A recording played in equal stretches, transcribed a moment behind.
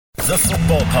The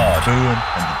Football Pod. Booing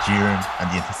and the jeering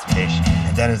and the anticipation.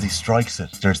 And then as he strikes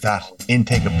it, there's that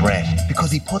intake of breath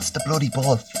because he puts the bloody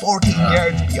ball 14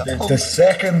 yards beyond. The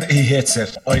second he hits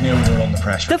it, I knew we were under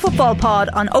pressure. The Football Pod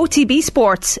on OTB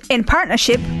Sports in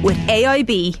partnership with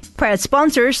AIB, proud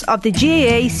sponsors of the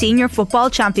GAA Senior Football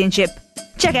Championship.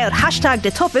 Check out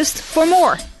 #TheToughest for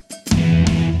more.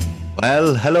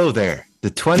 Well, hello there. The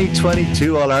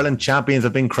 2022 All-Ireland champions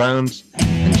have been crowned,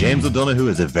 and James O'Donoghue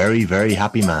is a very, very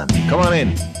happy man. Come on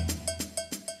in.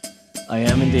 I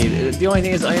am indeed. The only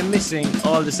thing is I am missing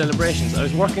all the celebrations. I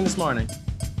was working this morning,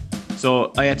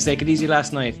 so I had to take it easy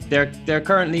last night. They're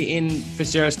currently in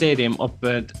Fitzgerald Stadium up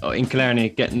in Killarney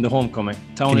getting the homecoming.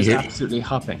 Town is absolutely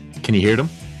hopping. Can you hear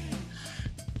them?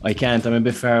 I can't. I'm a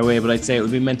bit far away, but I'd say it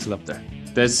would be mental up there.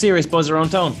 There's a serious buzz around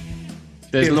town.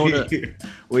 There's a load of...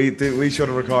 We should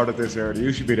have recorded this earlier.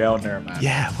 You should be down there, man.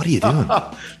 Yeah, what are you doing?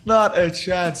 Not a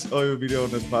chance I would be doing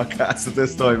this podcast at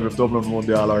this time if Dublin won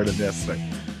the All-Ireland yesterday.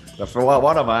 For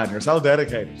what a man. You're so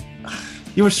dedicated.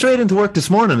 You were straight into work this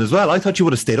morning as well. I thought you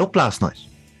would have stayed up last night.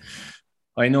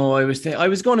 I know. I was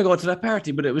going to go to that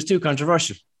party, but it was too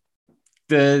controversial.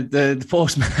 The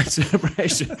post-match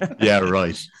celebration. Yeah,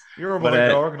 right. You were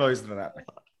organising that.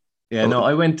 Yeah, no,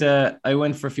 I went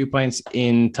for a few pints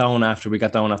in town after we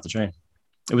got down off the train.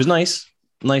 It was nice,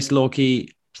 low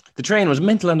key. The train was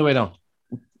mental on the way down.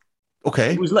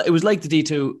 Okay, it was like the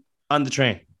D2 on the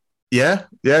train. Yeah.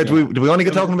 Do we want to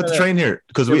get talking about the train here?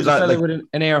 Because we like with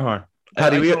an air horn.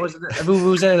 Paddy, was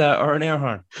that or an air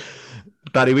horn?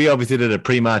 Paddy, we obviously did a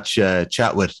pre-match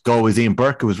chat with Galway's Ian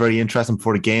Burke. It was very interesting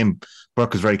before the game.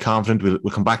 Burke was very confident.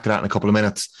 We'll come back to that in a couple of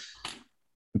minutes.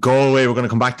 Galway, we're going to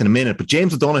come back to in a minute. But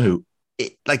James O'Donoghue,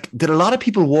 did a lot of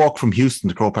people walk from Houston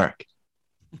to Croke Park?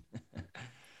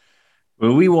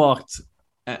 Well, we walked.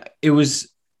 It must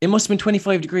have been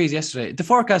 25 degrees yesterday. The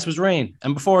forecast was rain,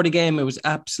 and before the game, it was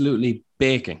absolutely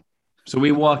baking. So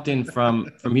we walked in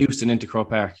from Houston into Croke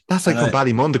Park. That's like from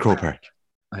Ballymun to Croke Park.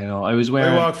 I know. I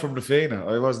walked from the Fina.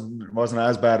 I wasn't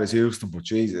as bad as Houston, but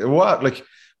geez, what? Like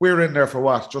we were in there for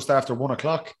what? Just after 1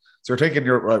 o'clock. So you're thinking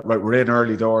we're in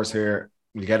early doors here.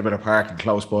 We get a bit of parking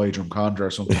close by Drumcondra or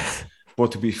something.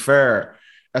 But to be fair,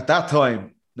 at that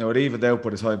time, now it evened out by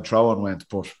the time Trowan went,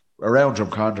 but around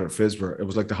Drumcondra and Fisborough, it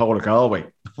was like the whole of Galway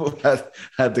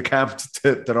had the camp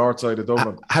to the north side of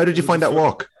Dublin. How did you find that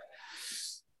walk?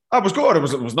 It was good. It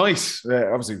was nice.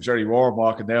 Obviously, it was very warm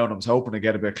walking down. I was hoping to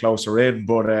get a bit closer in,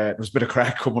 but there was a bit of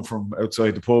crack coming from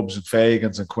outside the pubs and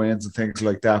Fagans and Quins and things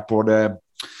like that. But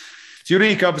it's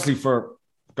unique, obviously, for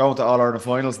going to All-Ireland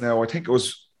finals now. I think it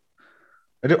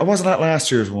wasn't at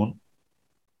last year's one.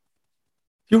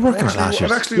 You were working at last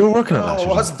year's. You were working at last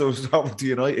year's. I wasn't. I was over the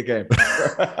United game.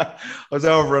 I was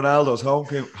over Ronaldo's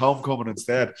homecoming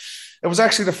instead. It was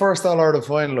actually the first All-Ireland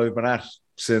final I've been at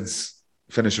since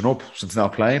finishing up, since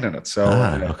not playing in it. So,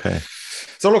 okay.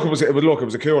 So look, it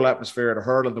was a cool atmosphere. The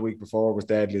hurling the week before was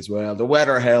deadly as well. The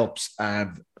weather helps,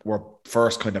 and we're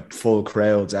first kind of full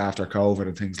crowds after COVID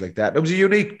and things like that. It was a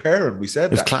unique pairing. We said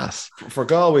it was class for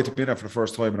Galway to be there for the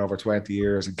first time in over 20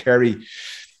 years, and Kerry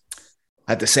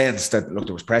had the sense that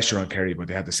there was pressure on Kerry, but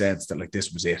they had the sense that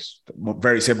this was it.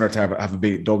 Very similar to having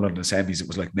beaten Dublin in the semis. It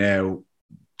was like, now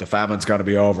the famine's going to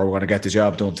be over. We're going to get the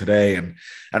job done today, and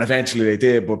eventually they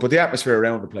did. But the atmosphere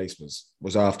around the place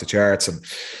was off the charts. And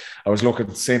I was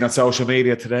seeing on social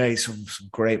media today some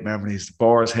great memories. The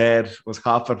Boar's Head was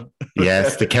hopping.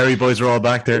 Yes, the Kerry boys are all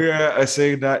back there. Yeah, I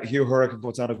seen that. Hugh Hurricane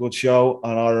puts on a good show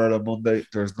on All-Ireland Monday.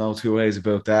 There's no two ways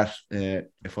about that.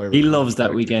 He loves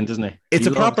that weekend, doesn't he? It's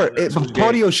a proper.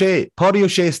 Paddy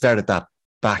O'Shea started that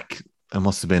back. It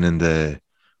must have been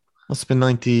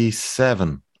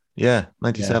 97. Yeah,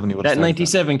 97. Yeah. That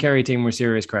 97 Kerry team were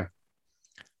serious crack.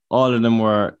 All of them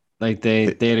were. Like they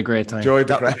had a great time. Enjoyed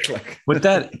the crack. But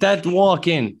that walk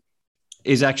in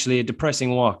is actually a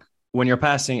depressing walk when you're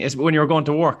passing. It's when you're going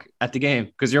to work at the game,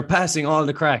 because you're passing all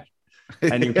the crack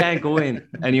and you can't go in,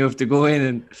 and you have to go in.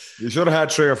 And you should have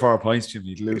had 3 or 4 pints, Jim.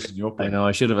 You'd loosen you up. I know.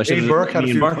 I should have. Ian Burke had a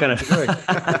few Burke on it.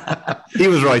 He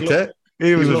was right there.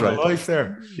 He was right. Life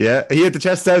there. Yeah, he had the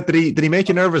chest out. Did he make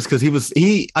you nervous? Because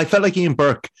I felt like Ian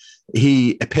Burke.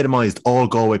 He epitomised all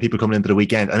Galway people coming into the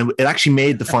weekend, and it actually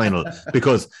made the final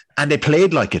and they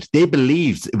played like it. They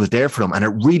believed it was there for them, and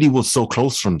it really was so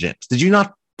close from James. Did you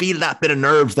not feel that bit of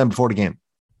nerves then before the game?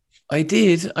 I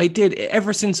did.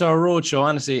 Ever since our roadshow,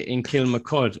 honestly, in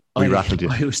Kilmacud,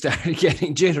 I started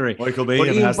getting jittery. Michael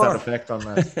Behan has that effect on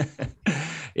that.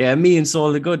 Yeah, Meath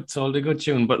sold a good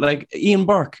tune, but like Ian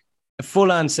Burke,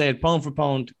 full on said, pound for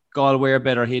pound, Galway are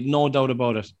better. He had no doubt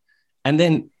about it, and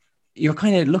then you're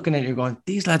kind of looking at it, you're going,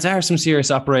 these lads are some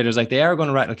serious operators. Like, they are going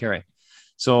to rattle Kerry.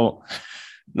 So,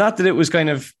 not that it was kind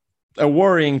of a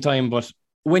worrying time, but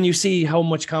when you see how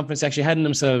much confidence they actually had in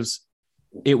themselves,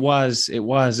 it was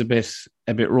a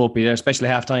bit ropey there, especially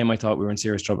half time. I thought we were in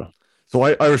serious trouble. So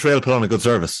Irish Rail put on a good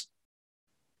service.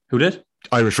 Who did?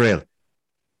 Irish Rail.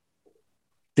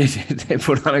 They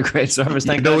put on a great service.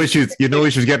 Thank God. You no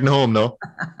issues getting home, no?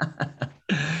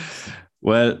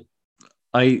 Well,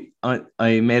 I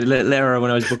made a little error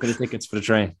when I was booking the tickets for the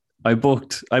train. I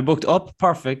booked up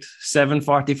perfect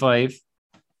 7:45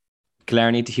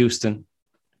 Killarney to Houston,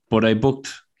 but I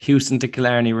booked Houston to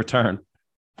Killarney return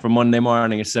for Monday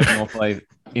morning at 7:05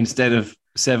 instead of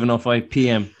 7:05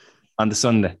 p.m. on the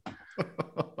Sunday.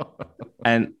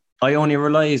 And I only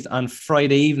realised on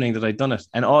Friday evening that I'd done it,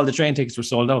 and all the train tickets were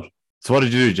sold out. So what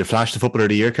did you do? Did you flash the Footballer of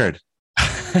the Year card?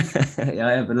 Yeah,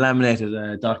 I have a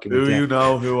laminated document. Do you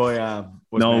know who I am?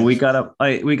 No, we got up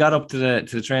to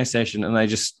the train station, and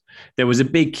there was a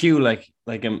big queue, like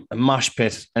a mosh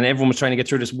pit, and everyone was trying to get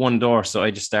through this one door. So I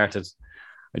just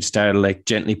started like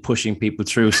gently pushing people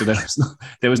through. So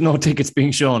there was no tickets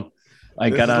being shown.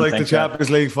 This got on like the Champions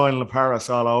League final in Paris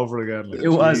all over again. Like, it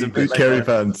was a bit like Kerry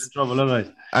fans. Trouble,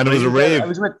 and it was a rave.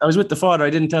 I was with the father. I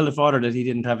didn't tell the father that he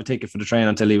didn't have a ticket for the train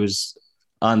until he was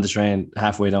on the train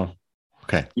halfway down.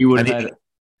 Okay, you would have had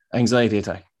anxiety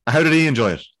attack. How did he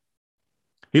enjoy it?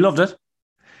 He loved it.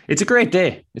 It's a great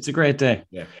day.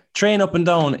 Yeah. Train up and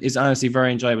down is honestly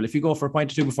very enjoyable. If you go for a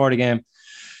pint or two before the game,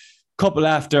 couple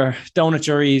after, down at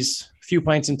your ease, a few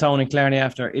pints in town in Killarney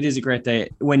after, it is a great day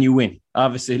when you win.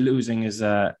 Obviously, losing is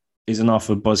an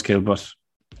awful buzzkill, but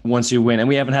once you win, and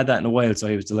we haven't had that in a while, so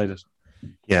he was delighted.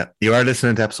 Yeah, you are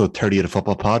listening to episode 30 of the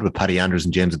Football Pod with Paddy Andrews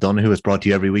and James O'Donoghue. It's brought to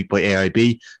you every week by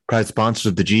AIB, proud sponsors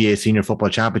of the GA Senior Football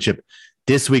Championship.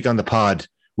 This week on the pod,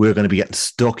 we're going to be getting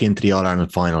stuck into the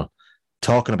All-Ireland final,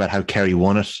 talking about how Kerry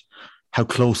won it, how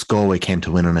close Galway came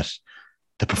to winning it,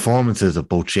 the performances of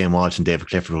both Shane Walsh and David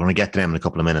Clifford. We're going to get to them in a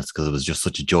couple of minutes because it was just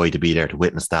such a joy to be there to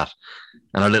witness that.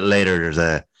 And a little later, there's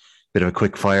a bit of a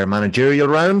quick fire managerial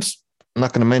round. I'm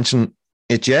not going to mention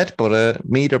it yet, but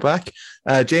Meath are back.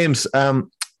 James,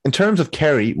 in terms of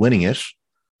Kerry winning it,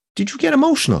 did you get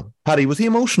emotional? Paddy, was he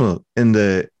emotional in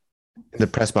the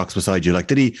press box beside you?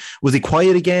 Like, was he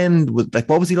quiet again? What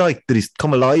was he like? Did he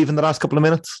come alive in the last couple of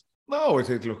minutes? No, I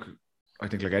think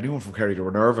like anyone from Kerry, they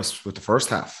were nervous with the first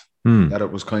half. That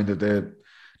it was kind of the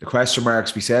question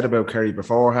marks we said about Kerry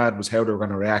beforehand was how they were going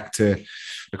to react to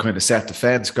the kind of set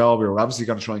defence. Galway were obviously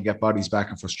going to try and get bodies back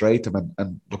and frustrate them.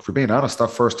 And look, for being honest, that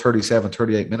first 37,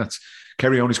 38 minutes,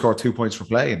 Kerry only scored 2 points for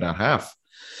play in that half.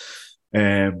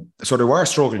 So they were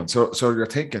struggling. So you're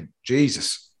thinking,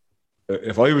 Jesus,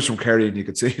 if I was from Kerry and you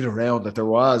could see it around that there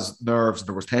was nerves and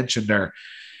there was tension there,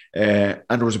 and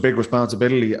there was a big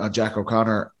responsibility on Jack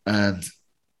O'Connor and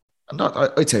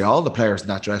I'd say all the players in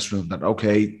that dressing room that,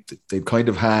 okay, they've kind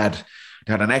of had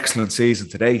an excellent season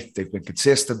to date. They've been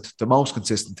consistent, the most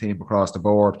consistent team across the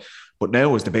board, but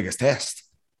now is the biggest test.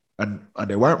 And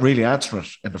they weren't really answering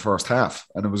it in the first half.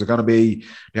 And it was going to be,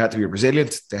 they had to be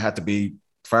resilient. They had to be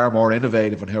far more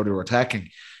innovative in how they were attacking.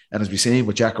 And as we've seen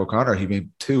with Jack O'Connor, he made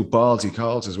two ballsy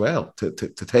calls as well to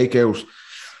take out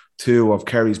two of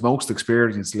Kerry's most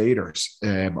experienced leaders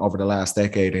over the last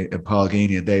decade in Paul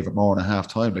Geaney and David Moore in a half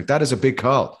time. Like, that is a big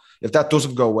call. If that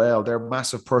doesn't go well, they're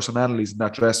massive personalities in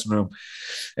that dressing room.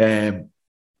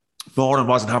 Moran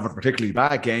wasn't having a particularly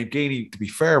bad game. Geaney, to be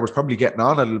fair, was probably getting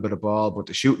on a little bit of ball, but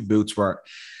the shooting boots were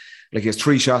like, he has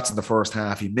 3 shots in the first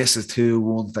half. He misses 2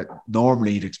 ones that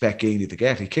normally you'd expect Geaney to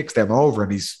get. He kicks them over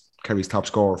and he's Kerry's top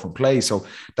scorer from play. So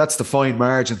that's the fine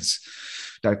margins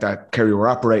that Kerry were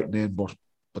operating in. But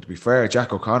to be fair,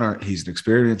 Jack O'Connor, he's an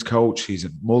experienced coach. He's a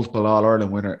multiple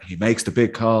All-Ireland winner. He makes the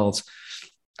big calls.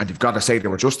 And you've got to say they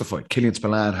were justified. Killian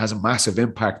Spillane has a massive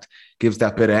impact, gives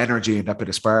that bit of energy and that bit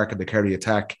of spark in the Kerry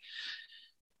attack.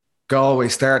 Galway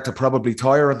start to probably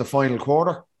tire in the final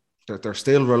quarter. They're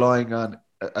still relying on,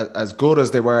 as good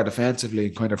as they were defensively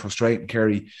and kind of frustrating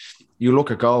Kerry. You look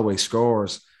at Galway's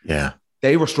scores. Yeah.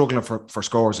 They were struggling for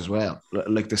scores as well.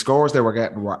 Like, the scores they were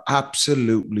getting were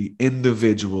absolutely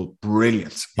individual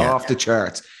brilliance, off the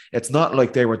charts. It's not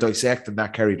like they were dissecting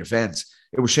that Kerry defence.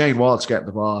 It was Shane Walsh getting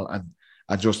the ball and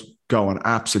just going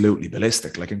absolutely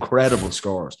ballistic, like incredible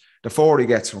scores. The 4 he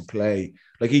gets from play,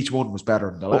 like each one was better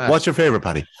than the last. What's your favourite,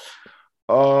 Paddy?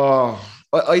 Oh,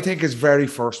 I think his very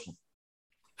first one.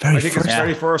 His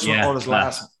very first one or his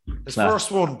last one. His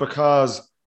first one, because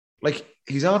like,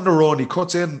 he's on the run. He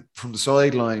cuts in from the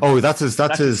sideline. Oh, that's his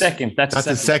second. That's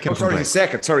his second. His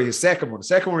second one. The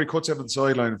second one, he cuts in on the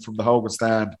sideline from the Hogan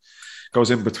stand, goes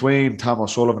in between Tom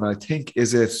O'Sullivan. I think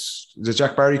is it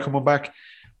Jack Barry coming back?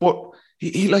 But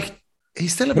he's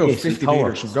still about 50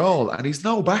 metres from goal, and he's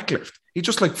no backlift. He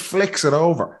just like flicks it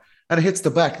over, and it hits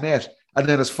the back net. And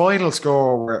then his final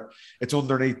score where it's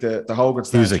underneath the Hogan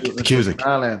stand. The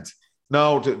Cusick.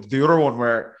 No, the other one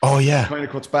where he kind of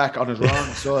cuts back on his wrong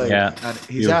side. And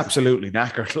he's absolutely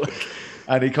knackered. Like,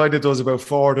 and he kind of does about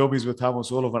 4 dummies with Tom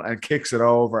O'Sullivan and kicks it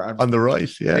over. And on the right,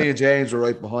 me and James were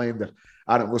right behind it.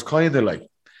 And it was kind of like,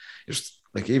 just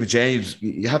like even James,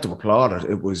 you had to applaud it.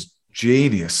 It was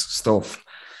genius stuff.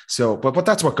 So, but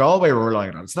that's what Galway were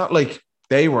relying on. It's not like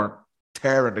they weren't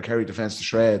tearing the Kerry defence to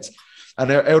shreds. And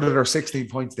out of their 16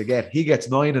 points they get, he gets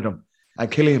 9 of them.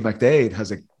 And Cillian McDade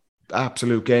has an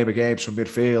absolute game of games from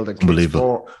midfield and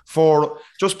kicks four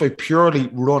just by purely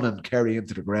running Kerry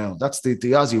into the ground. That's the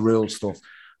Aussie rule stuff.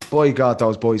 By God,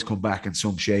 those boys come back in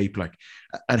some shape. Like,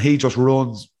 and he just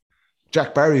runs.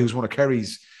 Jack Barry, who's one of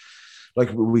Kerry's,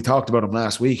 like we talked about him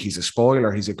last week, he's a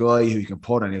spoiler. He's a guy who you can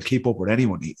put and he'll keep up with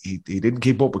anyone. He didn't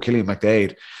keep up with Cillian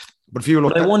McDade. But if you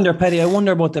look, I wonder, Paddy, I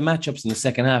wonder about the matchups in the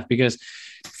second half, because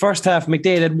first half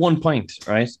McDade had 1 point,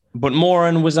 right? But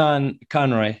Moran was on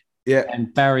Conroy,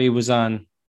 and Barry was on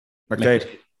McDade.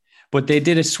 But they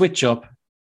did a switch up.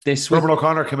 Robert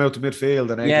O'Connor came out to midfield,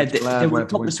 and there were a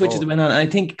couple of switches that went on. I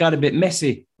think it got a bit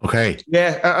messy. Okay.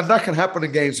 Yeah, and that can happen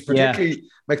in games, particularly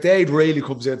McDade really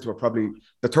comes into it. Probably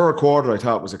the third quarter I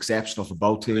thought was exceptional for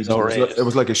both teams. It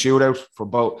was like a shootout for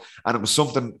both, and it was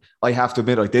something I have to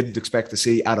admit I didn't expect to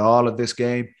see at all in this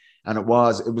game, and it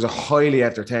was a highly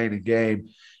entertaining game.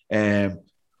 But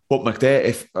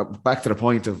McDade, back to the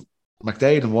point of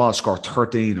McDade and Walsh scored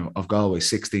 13 of Galway's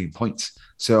 16 points,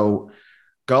 so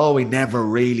Galway never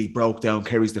really broke down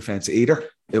Kerry's defence either.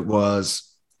 It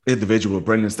was individual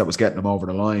brilliance that was getting them over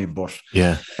the line. But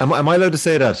am I allowed to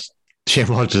say that Shane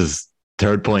Walsh's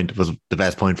third point was the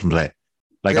best point from play?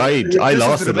 Like I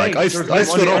lost it. Like I stood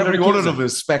up. Every one of them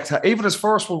is spectacular. Even his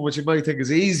first one, which you might think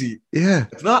is easy,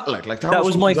 it's not like that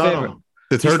was my favorite.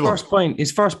 The third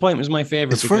his first point was my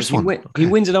favorite. His first one, he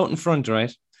wins it out in front,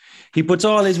 right? He puts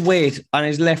all his weight on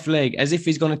his left leg as if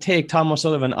he's going to take Tom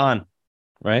O'Sullivan on,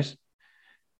 right?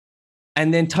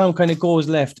 And then Tom kind of goes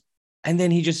left, and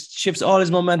then he just shifts all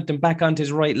his momentum back onto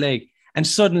his right leg. And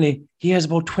suddenly he has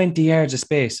about 20 yards of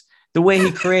space. The way he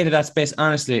created that space,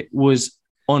 honestly, was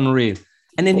unreal.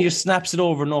 And then he just snaps it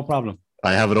over, no problem.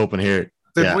 I have it open here.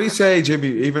 Did we say, Jimmy,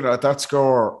 even at that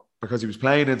score, because he was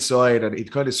playing inside and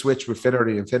he'd kind of switched with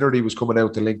Finnerty, and Finnerty was coming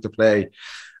out to link the play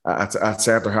at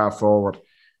centre half forward.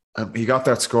 And he got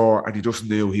that score and he just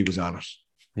knew he was on it.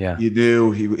 Yeah, you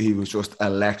knew he was just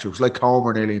electric. It was like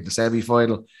Comer nearly in the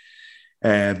semi-final,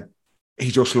 and he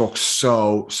just looked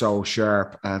so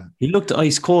sharp. And he looked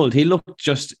ice cold. He looked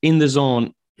just in the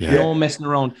zone. No messing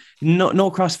around.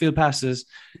 No crossfield passes.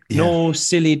 No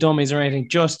silly dummies or anything.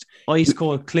 Just ice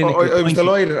cold, clinical. I was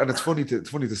delighted, and it's funny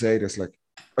to say this. Like,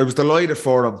 I was delighted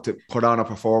for him to put on a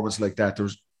performance like that.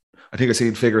 I think I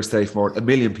seen figures today for 1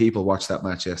 million people watched that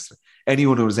match yesterday.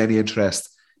 Anyone who has any interest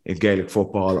in Gaelic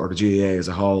football or the GAA as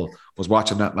a whole was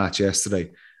watching that match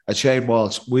yesterday. And Shane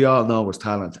Walsh, we all know his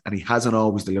talent, and he hasn't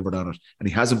always delivered on it, and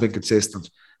he hasn't been consistent.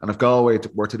 And if Galway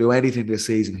were to do anything this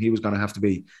season, he was going to have to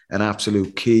be an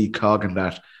absolute key cog in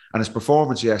that. And his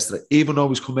performance yesterday, even though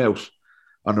he's come out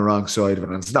on the wrong side of it,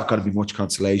 and it's not going to be much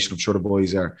consolation, I'm sure the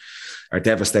boys are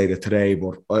devastated today,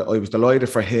 but I was delighted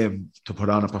for him to put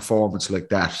on a performance like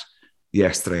that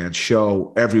yesterday and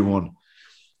show everyone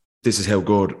this is how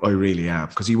good I really am.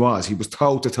 Because he was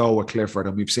toe-to-toe with Clifford,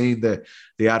 and we've seen the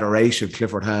adoration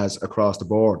Clifford has across the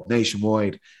board,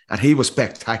 nationwide, and he was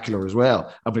spectacular as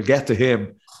well. And we'll get to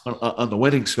him on the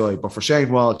winning side. But for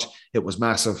Shane Walsh, it was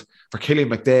massive. For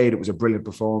Cillian McDade, it was a brilliant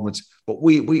performance. But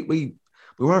we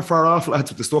weren't far off, lads,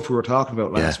 with the stuff we were talking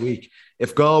about last week.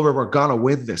 If Galway were going to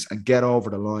win this and get over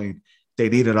the line, they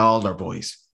needed all their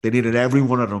boys. They needed every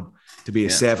one of them to be a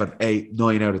 7, 8,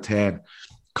 9 out of 10.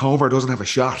 Comer doesn't have a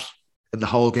shot in the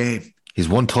whole game. He's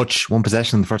one touch, one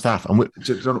possession in the first half. And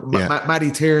Matty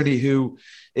Tierney, who,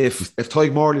 if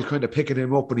Tyg Morley's kind of picking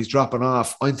him up and he's dropping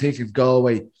off, I'm thinking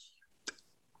Galway,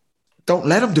 don't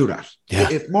let him do that. Yeah.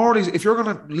 If you're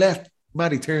going to let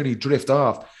Matty Tierney drift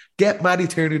off, get Matty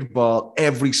Tierney the ball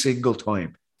every single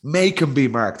time. Make him be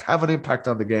marked. Have an impact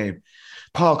on the game.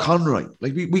 Paul Conroy,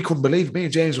 like we couldn't believe it. Me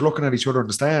and James were looking at each other in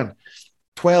the stand.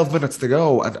 12 minutes to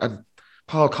go, and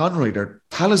Paul Conroy, their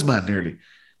talisman nearly,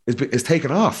 is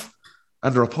taken off.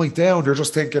 And they're a point down. They're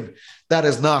just thinking, that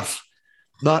is not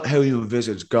how you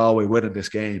envisage Galway winning this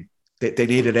game. They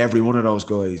needed every one of those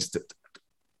guys.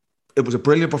 It was a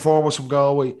brilliant performance from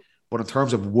Galway, but in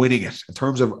terms of winning it, in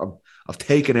terms of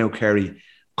taking out Kerry,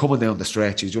 coming down the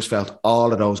stretch, you just felt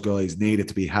all of those guys needed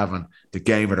to be having the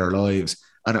game of their lives.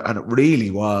 And it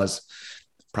really was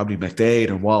probably McDade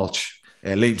and Walsh.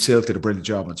 Liam Silk did a brilliant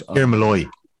job.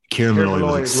 Kieran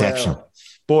Malloy was exceptional. Well.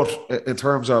 But in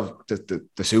terms of the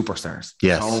superstars,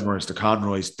 the Homers, the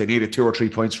Conroys, they needed 2 or 3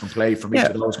 points from play from each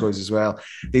of those guys as well.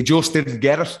 They just didn't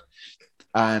get it.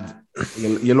 And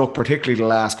you look particularly the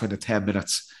last kind of 10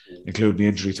 minutes, including the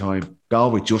injury time,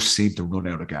 Galway just seemed to run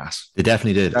out of gas. They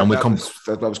definitely did.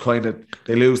 That was kind of,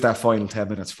 they lose that final 10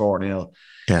 minutes 4-0.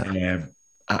 Yeah.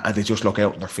 And they just look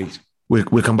out on their feet.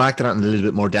 We'll come back to that in a little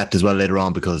bit more depth as well later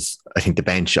on, because I think the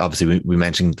bench, obviously, we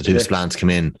mentioned the 2 Splants come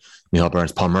in. Michael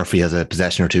Burns, Paul Murphy has a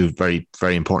possession or 2, very,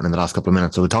 very important in the last couple of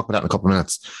minutes. So we'll talk about that in a couple of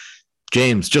minutes.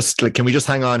 James, can we just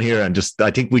hang on here and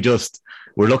I think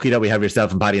we're lucky that we have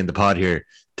yourself and Paddy in the pod here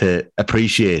to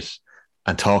appreciate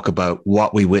and talk about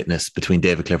what we witnessed between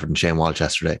David Clifford and Shane Walsh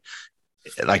yesterday.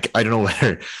 Like, I don't know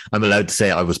whether I'm allowed to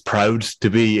say I was proud to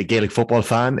be a Gaelic football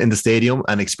fan in the stadium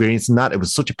and experiencing that. It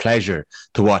was such a pleasure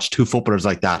to watch 2 footballers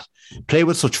like that play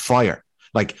with such fire.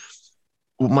 Like,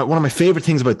 one of my favorite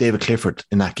things about David Clifford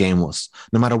in that game was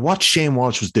no matter what Shane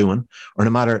Walsh was doing, or no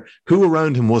matter who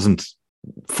around him wasn't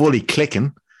fully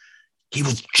clicking, he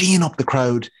was geeing up the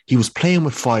crowd. He was playing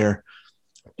with fire.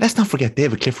 Let's not forget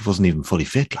David Clifford wasn't even fully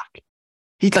fit.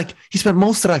 He spent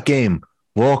most of that game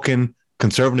walking,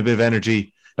 conserving a bit of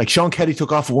energy. Like, Sean Kelly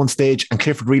took off at one stage and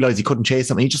Clifford realised he couldn't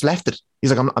chase him and he just left it.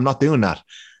 He's like, I'm not doing that.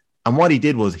 And what he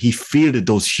did was he fielded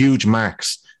those huge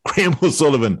marks. Graham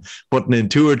O'Sullivan putting in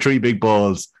 2 or 3 big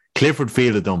balls. Clifford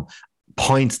fielded them.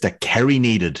 Points that Kerry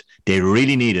needed. They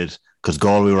really needed, because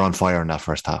Galway were on fire in that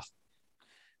first half.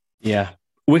 Yeah.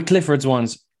 With Clifford's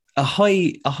ones, a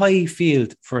high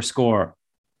field for a score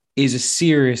is a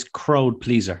serious crowd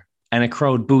pleaser and a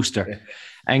crowd booster. Yeah.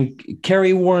 And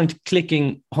Kerry weren't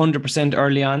clicking 100%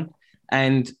 early on.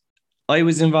 And I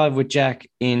was involved with Jack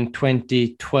in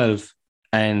 2012,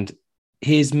 and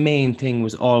his main thing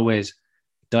was always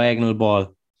diagonal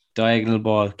ball.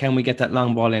 Can we get that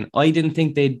long ball in? I didn't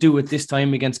think they'd do it this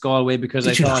time against Galway, because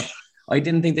I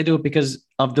didn't think they'd do it because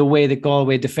of the way that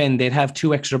Galway defend. They'd have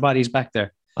 2 extra bodies back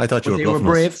there. I thought they were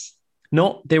brave.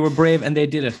 No, they were brave and they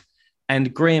did it.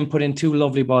 And Graham put in 2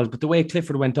 lovely balls, but the way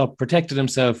Clifford went up, protected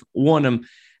himself, won him.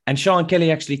 And Sean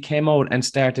Kelly actually came out and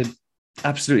started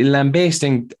absolutely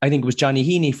lambasting, I think it was Johnny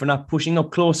Heaney, for not pushing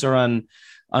up closer on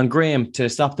Graham to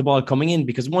stop the ball coming in,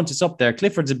 because once it's up there,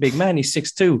 Clifford's a big man, he's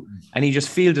 6'2", and he just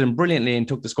fielded him brilliantly and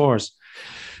took the scores.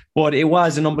 But it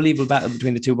was an unbelievable battle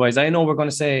between the 2 boys. I know we're going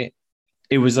to say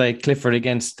it was like Clifford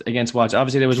against Walsh.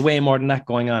 Obviously, there was way more than that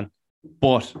going on.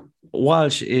 But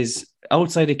Walsh is,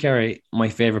 outside of Kerry, my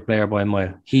favourite player by a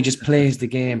mile. He just plays the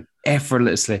game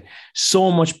effortlessly. So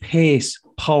much pace,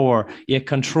 power, yet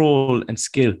control and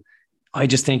skill. I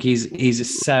just think he's a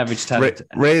savage talent.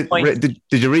 Ray, did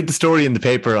you read the story in the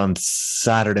paper on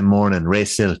Saturday morning? Ray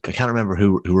Silk, I can't remember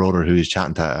who wrote or who he's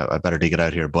chatting to. I better dig it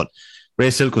out here. But Ray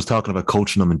Silk was talking about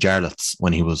coaching him in Jarlath's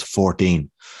when he was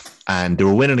 14. And they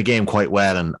were winning a game quite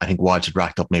well. And I think Walsh had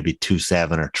racked up maybe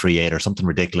 2-7 or 3-8 or something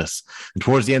ridiculous. And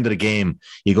towards the end of the game,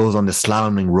 he goes on this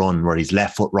slaloming run where he's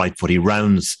left foot, right foot. He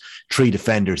rounds 3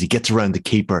 defenders. He gets around the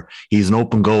keeper. He's an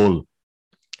open goal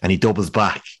and he doubles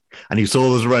back. And he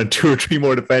solos around 2 or 3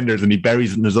 more defenders and he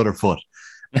buries it in his other foot.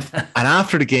 And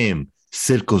after the game,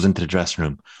 Silk goes into the dressing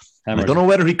room. I don't know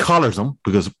whether he collars him,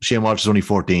 because Shane Walsh is only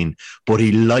 14, but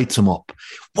he lights him up.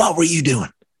 What were you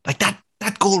doing? Like,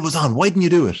 that goal was on. Why didn't you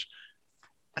do it?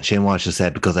 And Shane Walsh just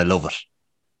said, because I love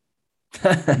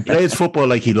it. He plays football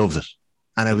like he loves it.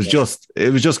 And it was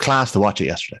just class to watch it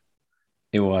yesterday.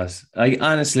 It was.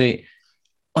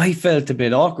 I felt a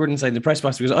bit awkward inside the press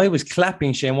box because I was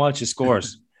clapping Shane Walsh's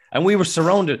scores. And we were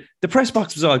surrounded. The press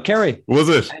box was all Kerry. Was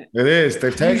it? It is.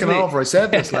 They've taken over. I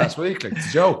said this last week. Like, it's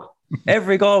a joke.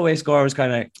 Every Galway score was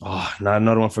kind of like, oh, not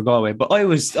another one for Galway. But I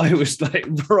was like,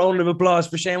 round of applause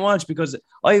for Shane Walsh, because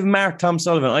I've marked Tom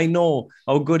Sullivan. I know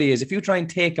how good he is. If you try and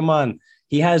take him on,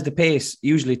 he has the pace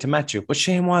usually to match you. But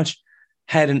Shane Walsh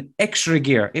had an extra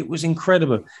gear. It was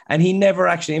incredible. And he never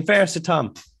actually, in fairness to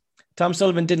Tom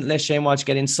Sullivan didn't let Shane Walsh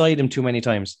get inside him too many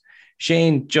times.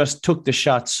 Shane just took the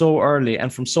shot so early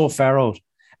and from so far out.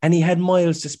 And he had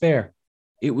miles to spare.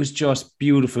 It was just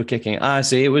beautiful kicking.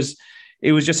 Honestly, it was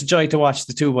just a joy to watch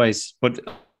the 2 boys. But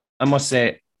I must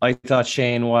say, I thought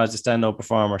Shane was the standout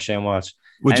performer, Shane Walsh.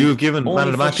 Would you have given man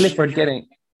of the match?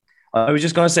 I was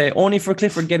just going to say, only for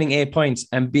Clifford getting 8 points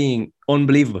and being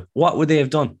unbelievable, what would they have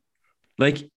done?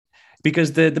 Like,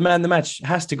 because the man of the match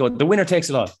has to go. The winner takes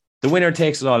it all. The winner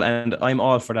takes it all, and I'm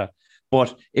all for that.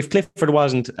 But if Clifford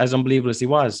wasn't as unbelievable as he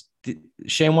was,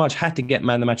 Shane Walsh had to get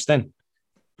man of the match then.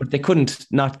 But they couldn't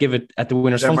not give it at the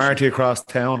winner's function. Marty across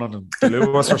town on the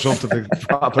Lewis or something to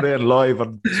drop it in live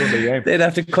on Sunday game. They'd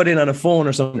have to cut in on a phone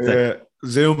or something. Yeah,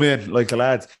 zoom in like the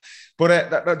lads.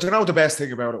 But do you know what the best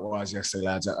thing about it was yesterday,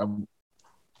 lads?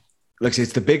 like I say,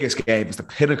 it's the biggest game. It's the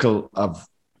pinnacle of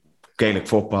Gaelic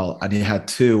football, and you had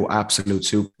two absolute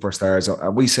superstars.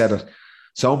 And we said it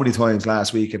so many times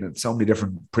last week and in so many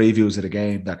different previews of the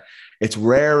game that it's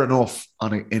rare enough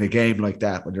in a game like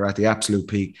that when you're at the absolute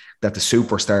peak that the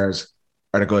superstars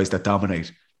are the guys that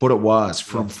dominate. But it was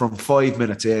from 5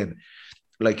 minutes in.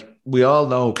 Like, we all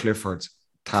know Clifford's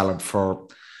talent. For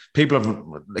people have,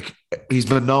 like, he's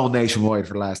been known nationwide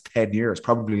for the last 10 years,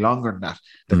 probably longer than that,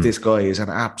 this guy is an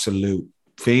absolute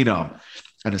phenom.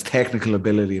 And his technical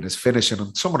ability and his finishing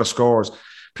and some of the scores,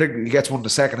 particularly he gets one in the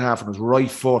second half on his right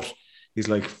foot. He's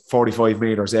like 45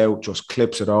 metres out, just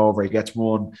clips it over. He gets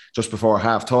one just before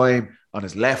half time on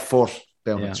his left foot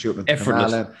down and shooting.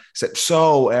 Effortless.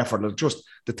 So effortless. Just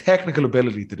the technical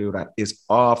ability to do that is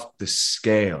off the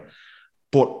scale.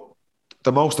 But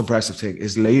the most impressive thing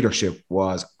is leadership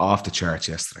was off the charts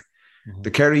yesterday. Mm-hmm.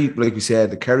 The Kerry, like we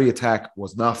said, the Kerry attack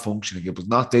was not functioning. It was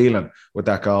not dealing with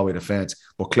that Galway defence.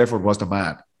 But Clifford was the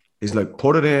man. He's like,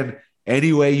 put it in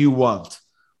any way you want.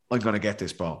 I'm going to get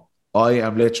this ball. I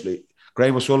am literally...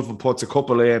 Graham O'Sullivan puts a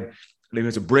couple in, and he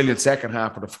was a brilliant second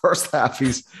half. For the first half,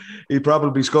 he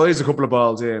probably skies a couple of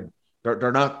balls in.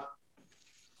 They're not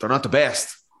the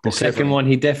best. The second one,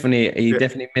 he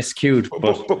definitely miscued.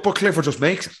 But Clifford just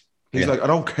makes it. He's like, I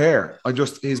don't care.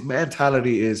 His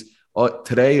mentality is,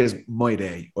 today is my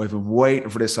day. I've been waiting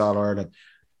for this All Ireland.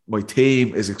 My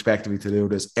team is expecting me to do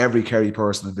this. Every Kerry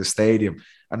person in this stadium,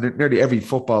 and nearly every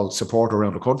football supporter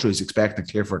around the country is expecting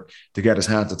Clifford to get his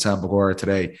hands on Sam Maguire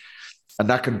today. And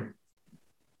that can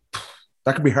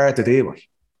be hard to deal with.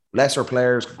 Lesser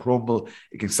players can crumble.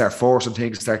 You can start forcing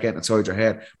things, start getting inside your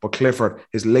head. But Clifford,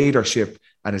 his leadership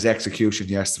and his execution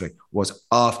yesterday was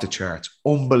off the charts.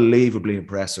 Unbelievably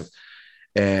impressive.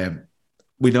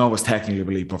 We know it was technically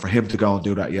elite, but for him to go and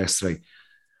do that yesterday,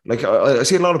 like I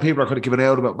see a lot of people are kind of giving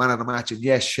out about man of the match, and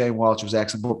yes, Shane Walsh was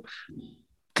excellent,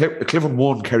 but Clifford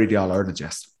won Kerry the All Ireland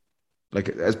yesterday. Like,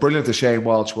 as brilliant as Shane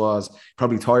Walsh was,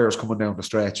 probably tires coming down the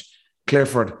stretch.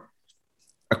 Clifford,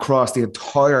 across the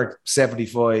entire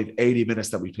 75, 80 minutes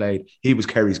that we played, he was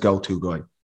Kerry's go-to guy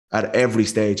at every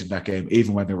stage in that game,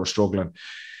 even when they were struggling.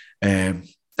 And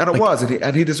it was,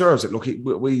 and he deserves it. Look,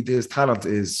 his talent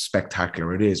is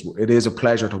spectacular. It is a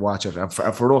pleasure to watch it. And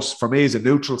for us, for me as a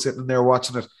neutral sitting there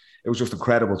watching it, it was just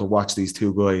incredible to watch these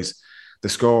two guys. The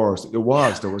scores, there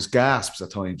was gasps at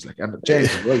times. Like, and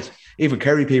James is right. Even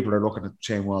Kerry people are looking at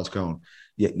Shane Walsh going,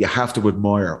 you have to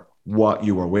admire what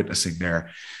you were witnessing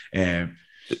there.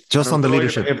 Just on the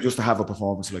leadership, just to have a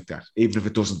performance like that, even if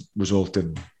it doesn't result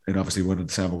in obviously winning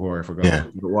the Sam Maguire for Galway.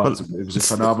 It was a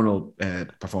phenomenal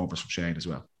performance from Shane as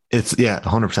well. It's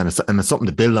 100%, and it's something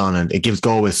to build on, and it gives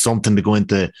Galway something to go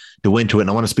into the winter with. And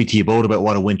I want to speak to you both about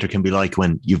what a winter can be like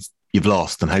when you've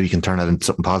lost and how you can turn that into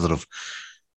something positive.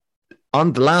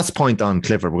 On the last point on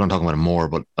Clifford, we're going to talk about it more,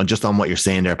 but just on what you're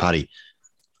saying there, Paddy,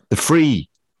 the free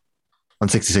on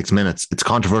 66 minutes, it's a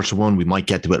controversial one. We might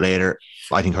get to it later.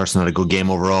 I think Hurston had a good game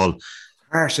overall.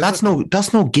 That's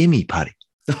no gimme, Paddy.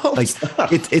 No, like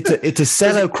it's a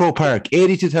sellout Croke Park,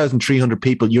 82,300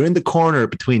 people. You're in the corner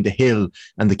between the hill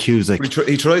and the queues. Like,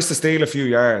 he tries to steal a few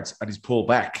yards and he's pulled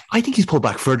back. I think he's pulled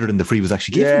back further than the free was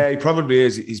actually given. Yeah, he probably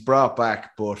is. He's brought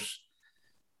back, but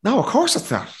no, of course it's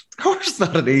not. Of course it's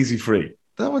not an easy free.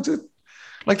 That was it.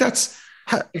 Like, that's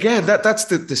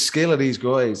the skill of these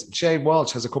guys. Shane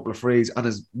Walsh has a couple of frees on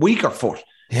his weaker foot.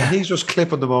 Yeah. And he's just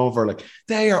clipping them over. Like,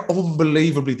 they are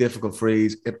unbelievably difficult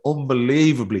frees in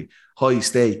unbelievably high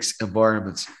stakes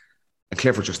environments. And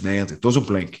Clifford just nailed it. Doesn't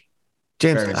blink.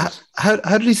 James, how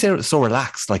did he say so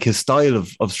relaxed? Like, his style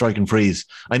of striking frees.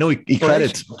 I know he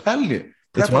credits. I'm telling you.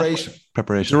 Preparation.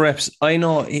 The reps. I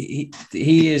know he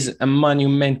is a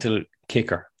monumental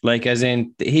kicker. Like, as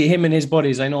in, him and his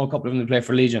buddies, I know a couple of them that play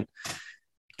for Legion.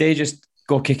 They just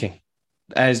go kicking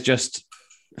as just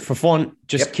for fun,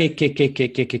 just kick.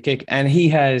 And he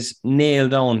has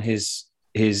nailed down his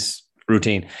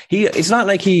routine. It's not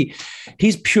like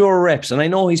he's pure reps. And I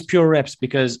know he's pure reps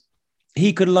because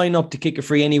he could line up to kick a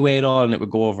free any way at all and it would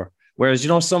go over. Whereas,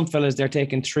 some fellas, they're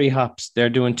taking 3 hops. They're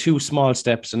doing 2 small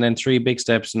steps and then 3 big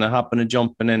steps and a hop and a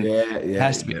jump. And then it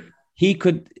has to be. He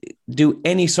could do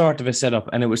any sort of a setup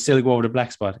and it would still go over the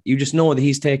black spot. You just know that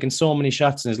he's taken so many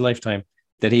shots in his lifetime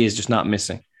that he is just not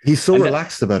missing. He's so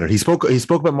relaxed about it. He spoke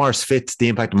about Morris Fitz, the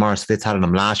impact Morris Fitz had on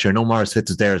him last year. I know Morris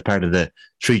Fitz was there as part of the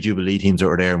 3 Jubilee teams that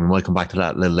were there, and we might come back to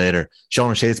that a little later.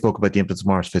 Sean O'Shea spoke about the influence of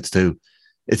Morris Fitz too.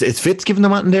 It's Fitz giving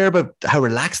them out in there about how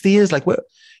relaxed he is. Like,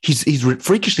 he's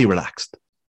freakishly relaxed.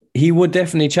 He would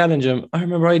definitely challenge him. I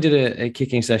remember I did a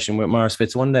kicking session with Morris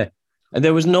Fitz one day, and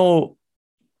there was no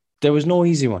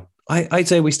easy one. I'd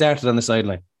say we started on the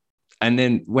sideline, and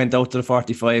then went out to the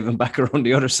 45 and back around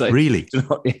the other side. Really?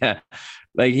 Yeah.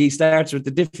 Like he starts with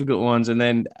the difficult ones, and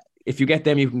then if you get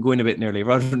them, you can go in a bit nearly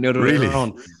rather than the other way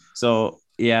around. So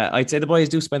yeah, I'd say the boys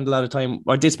do spend a lot of time,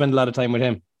 or did spend a lot of time with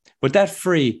him. But that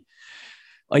free,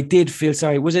 I did feel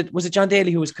sorry. Was it John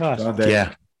Daly who was caught? John Daly.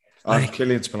 Yeah. Like,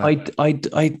 Killian Spillane.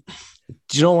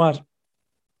 Do you know what?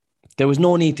 There was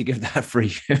no need to give that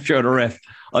free if you're the ref.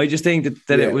 I just think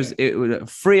that it was a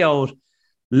free out.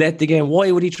 Let the game.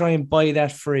 Why would he try and buy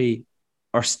that free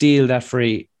or steal that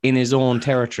free in his own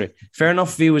territory? Fair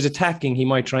enough, if he was attacking, he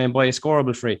might try and buy a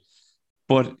scoreable free.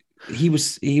 But he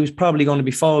was probably going to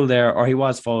be fouled there, or he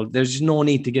was fouled. There's just no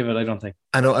need to give it, I don't think.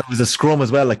 I know it was a scrum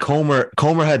as well. Like Comer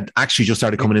had actually just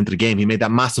started coming into the game. He made that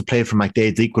massive play from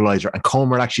McDade's equaliser, and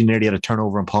Comer actually nearly had a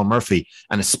turnover on Paul Murphy,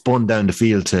 and it spun down the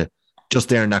field to just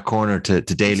there in that corner to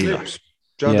Daly.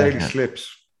 John Daly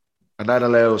slips, and that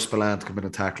allows Spillane to come in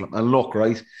and tackle him. And look,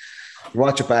 right,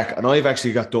 watch it back, and I've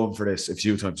actually got done for this a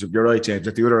few times. You're right, James.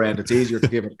 At the other end, it's easier to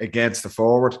give it against the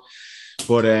forward,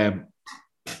 but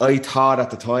I thought at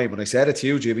the time, when I said it to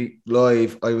you, Jimmy,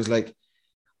 live, I was like,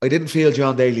 I didn't feel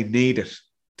John Daly needed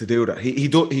to do that.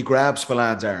 He grabs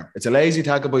Spillane's arm. It's a lazy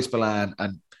tackle by Spillane,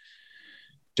 and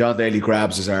John Daly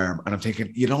grabs his arm. And I'm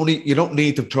thinking, you don't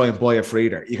need to try and buy a free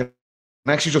there. You can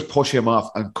actually just push him off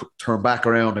and turn back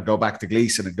around and go back to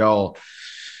Gleeson and goal.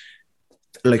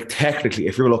 Like, technically,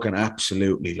 if you're looking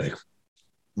absolutely like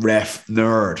ref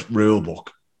nerd rule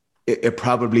book, it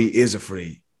probably is a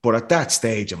free. But at that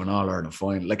stage of an All-Ireland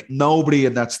final, like, nobody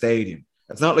in that stadium,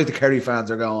 it's not like the Kerry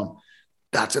fans are going,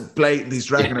 that's a blatant, he's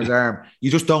dragging his arm. You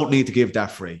just don't need to give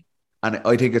that free. And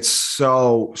I think it's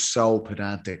so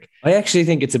pedantic. I actually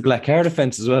think it's a black card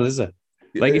offence as well, is it?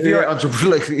 Like, if you're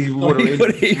like, he would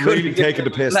have really taken the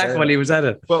piss black while he was at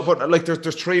it. But like,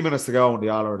 there's 3 minutes to go in the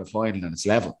All-Ireland final, and it's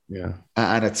level. Yeah.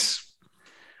 And it's,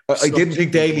 I didn't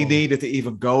think Daly needed to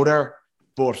even go there.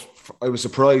 But I was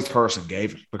surprised Person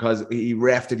gave it, because he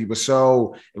refed it. It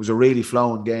was a really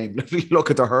flowing game.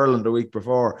 Look at the hurling the week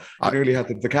before. I nearly had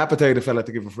to decapitate a fella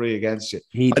to give a free against you.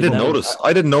 I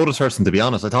didn't notice Hurston, to be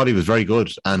honest. I thouut he was very good.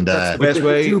 And that's the best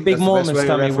way. Two big moments,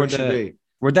 Tommy,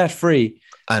 were that free.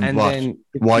 And what? Then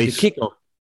White. The kick out.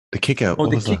 The kick out. Oh,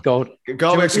 the kick out.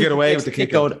 Galway to get away with the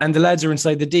kick out. And the lads are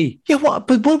inside the D. Yeah, what?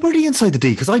 But what were they inside the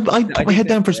D? Because I put my head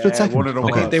down for a split second.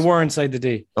 Okay. They were inside the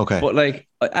D. Okay. But like,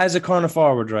 as a corner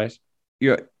forward, right,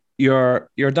 you're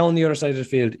down the other side of the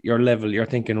field, you're level, you're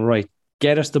thinking, right,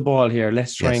 get us the ball here,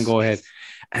 let's try and go ahead.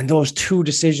 And those two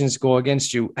decisions go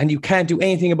against you, and you can't do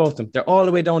anything about them. They're all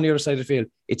the way down the other side of the field.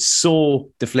 It's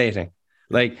so deflating.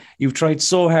 Like, you've tried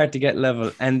so hard to get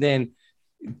level, and then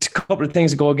a couple of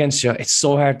things go against you. It's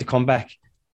so hard to come back.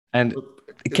 And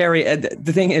Kerry,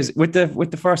 the thing is, with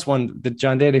the first one, the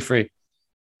John Daly free,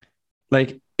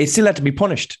 like, it still had to be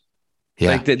punished.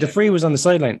 Yeah. Like, the free was on the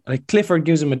sideline. Like, Clifford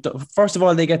gives him first of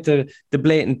all, they get the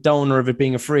blatant downer of it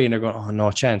being a free, and they're going, oh, no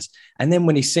chance. And then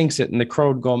when he sinks it and the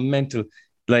crowd go mental,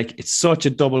 like, it's such a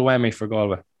double whammy for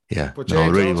Galway. Yeah, but James,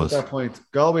 it really was. At that point,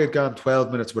 Galway had gone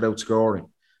 12 minutes without scoring,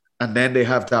 and then they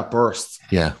have that burst.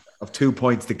 Yeah. Of 2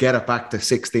 points to get it back to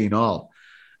 16-all.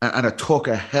 And it took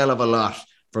a hell of a lot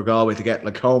for Galway to get,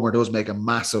 like, Homer does make a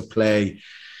massive play,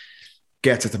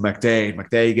 gets it to McDade.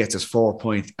 McDade gets his 4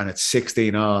 point, and it's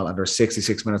 16-all, and there's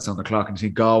 66 minutes on the clock, and you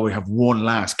think Galway have one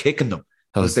last kick in them.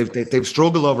 They've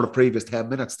struggled over the previous 10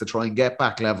 minutes to try and get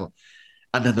back level.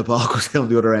 And then the ball goes down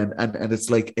the other end, and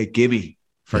it's like a gimme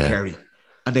for Kerry.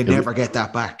 And they never get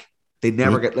that back. They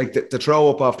never get, like, the throw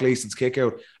up off Gleeson's kick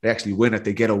out, they actually win it.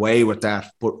 They get away with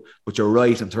that. But you're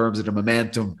right, in terms of the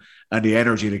momentum and the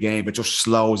energy of the game, it just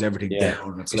slows everything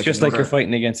down. It's like just like you're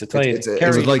fighting against a tide. It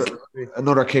was like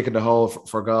another kick in the hole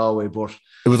for Galway. But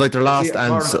it was like their last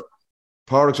answer.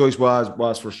 Pádraig's choice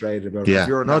was frustrated about it. Yeah. If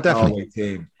you're not Galway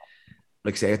team,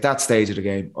 like, say, at that stage of the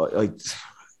game,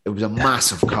 it was a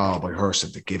massive call by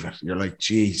Hurston to give it. You're like,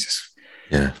 Jesus.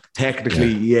 Yeah.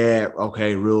 Technically,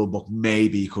 okay, rule book,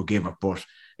 maybe you could give it, but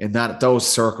in those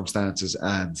circumstances,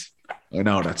 and I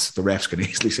know that's the refs can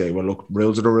easily say, well, look,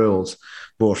 rules are the rules,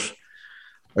 but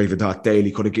I even thought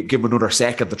Daly could have given him another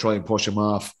second to try and push him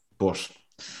off, but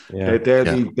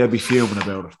they'll be fuming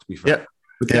about it, to be fair.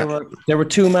 Yeah. But there were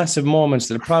two massive moments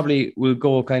that probably will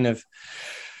go kind of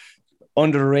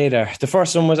under the radar. The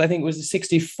first one was, I think it was the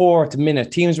 64th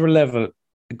minute. Teams were level.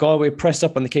 Galway pressed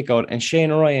up on the kick out, and Shane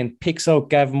Ryan picks out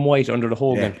Gavin White under the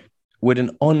Hogan with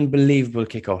an unbelievable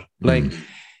kick out. Like,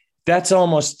 that's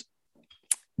almost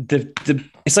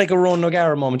it's like a Ronan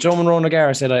O'Gara moment. Ronan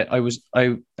O'Gara said,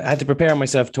 I had to prepare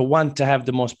myself to want to have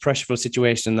the most pressureful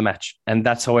situation in the match, and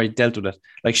that's how I dealt with it.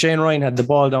 Like, Shane Ryan had the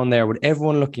ball down there with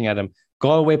everyone looking at him.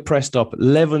 Galway pressed up,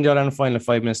 leveled the other final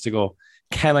 5 minutes to go.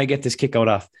 can I get this kick out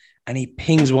off? And he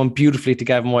pings one beautifully to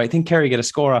Gavin White. I think Kerry get a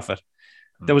score off it.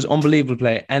 That was unbelievable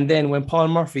play. And then when Paul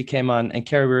Murphy came on and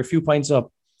Kerry were a few points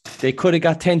up, they could have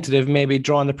got tentative, maybe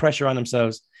drawing the pressure on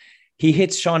themselves. He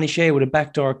hits Shawnee Shea with a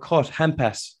backdoor cut hand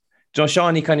pass.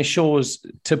 Shawnee kind of shows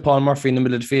to Paul Murphy in the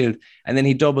middle of the field, and then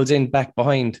he doubles in back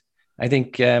behind. I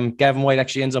think Gavin White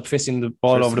actually ends up fisting the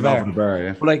ball over the bar.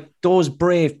 Yeah. But like those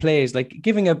brave plays, like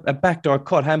giving a backdoor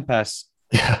cut hand pass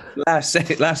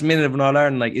last minute of an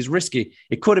All-Ireland, like, is risky.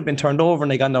 It could have been turned over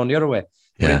and they gone down the other way.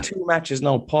 But in 2 matches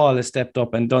now, Paul has stepped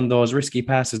up and done those risky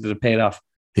passes that have paid off.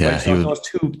 Yeah,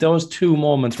 those two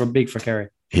moments were big for Kerry.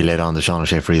 He led on the Sean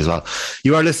O'Shea free as well.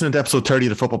 You are listening to episode 30 of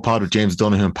the Football Pod with James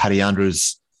Donoghue and Paddy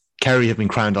Andrews. Kerry have been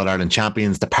crowned All-Ireland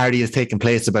champions. The party is taking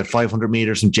place about 500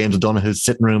 metres from James O'Donoghue's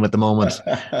sitting room at the moment.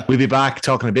 We'll be back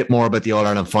talking a bit more about the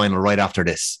All-Ireland final right after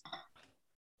this.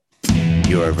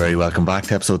 You are very welcome back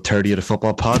to episode 30 of the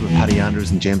Football Pod with Paddy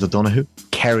Andrews and James O'Donoghue.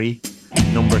 Kerry,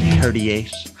 number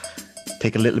 38.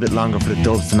 Take a little bit longer for the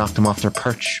Doves to knock them off their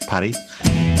perch, Paddy.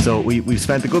 So we've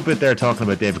spent a good bit there talking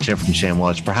about David Clifford and Shane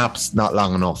Walsh. Perhaps not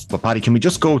long enough. But Paddy, can we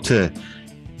just go to,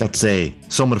 let's say,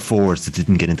 some of the forwards that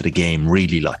didn't get into the game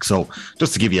really like? So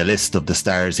just to give you a list of the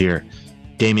stars here: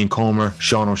 Damien Comer,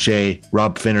 Sean O'Shea,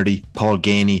 Rob Finnerty, Paul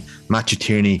Ganey, Matthew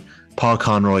Tierney, Paul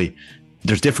Conroy.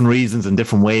 There's different reasons and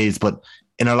different ways, but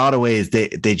in a lot of ways, they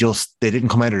didn't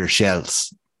come out of their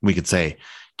shells, we could say.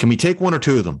 Can we take one or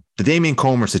two of them? The Damien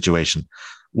Comer situation.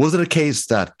 Was it a case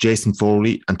that Jason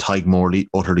Foley and Tyg Morley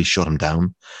utterly shut him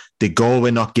down? Did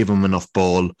Galway not give him enough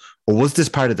ball? Or was this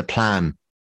part of the plan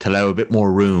to allow a bit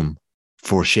more room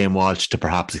for Shane Walsh to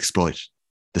perhaps exploit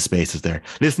the spaces there?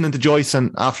 Listening to Joyce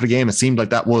and after the game, it seemed like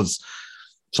that was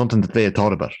something that they had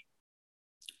thought about.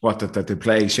 What, that they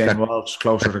play Shane Walsh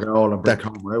closer to goal and bring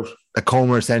Comer out? That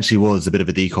Comer essentially was a bit of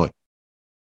a decoy.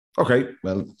 Okay,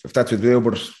 well, if that's what they do,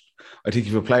 but I think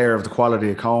if you're a player of the quality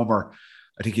of Comer,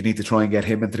 I think you need to try and get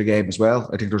him into the game as well.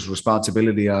 I think there's a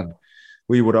responsibility on,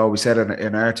 we would always say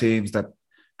in our teams that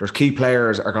there's key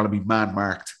players are going to be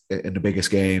man-marked in the biggest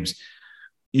games.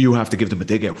 You have to give them a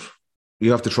dig out.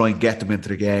 You have to try and get them into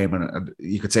the game. And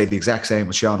you could say the exact same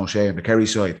with Sean O'Shea on the Kerry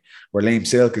side, where Liam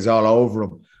Silk is all over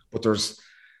him. But there's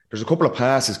a couple of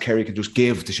passes Kerry can just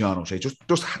give to Sean O'Shea. Just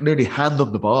nearly hand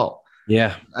them the ball.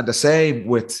 Yeah. And the same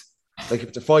with, like, if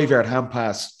it's a 5-yard hand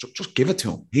pass, just give it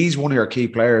to him. He's one of your key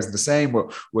players. And the same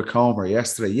with Comer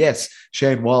yesterday. Yes,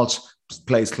 Shane Walsh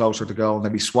plays closer to goal and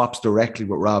then he swaps directly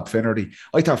with Rob Finnerty.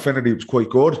 I thought Finnerty was quite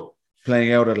good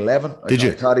playing out at 11. I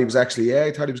thought he was actually,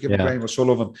 I thought he was giving playing with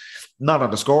Sullivan. Not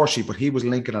on the score sheet, but he was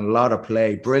linking a lot of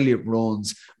play, brilliant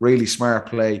runs, really smart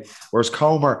play. Whereas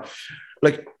Comer,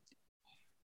 like,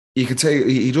 you could say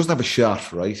he doesn't have a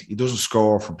shot, right? He doesn't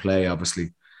score from play,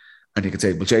 obviously. And you could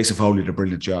say, well, Jason Foley did a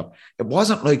brilliant job. It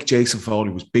wasn't like Jason Foley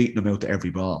was beating him out to every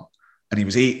ball and he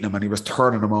was eating him and he was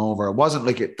turning him over. It wasn't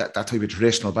like that type of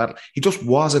traditional battle. He just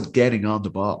wasn't getting on the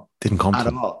ball. Didn't come at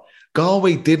all.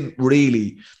 Galway didn't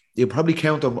really, you probably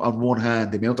count on one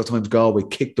hand the amount of times Galway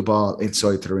kicked the ball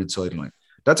inside to their inside line.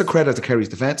 That's a credit to Kerry's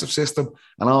defensive system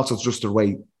and also just the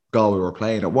way Galway were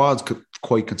playing. It was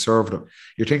quite conservative.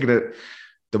 You're thinking that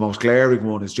the most glaring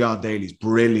one is John Daly's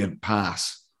brilliant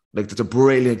pass. Like, that's a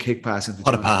brilliant kick pass.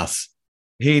 What a pass.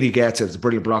 He gets it. It's a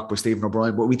brilliant block by Stephen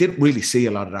O'Brien, but we didn't really see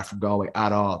a lot of that from Galway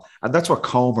at all. And that's what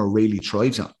Comer really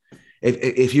thrives on.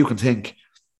 If you can think,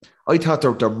 I thought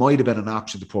there might have been an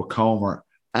option to put Comer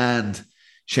and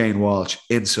Shane Walsh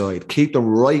inside, keep them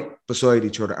right beside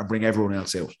each other and bring everyone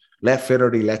else out. Let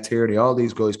Finnerty, let Tierney, all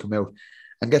these guys come out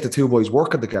and get the two boys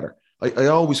working together. I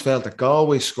always felt that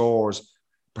Galway scores,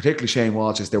 particularly Shane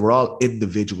Walsh's, they were all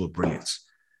individual brilliance.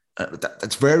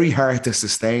 It's very hard to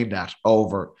sustain that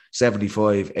over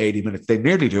 75, 80 minutes. They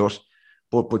nearly do it,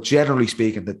 but generally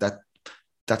speaking,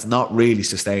 that's not really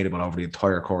sustainable over the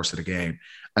entire course of the game.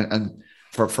 And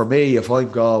for me, if I'm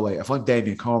Galway, if I'm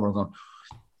Damien Comer, I'm going,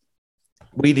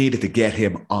 we needed to get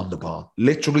him on the ball.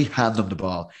 Literally hand him the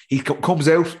ball. He comes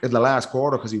out in the last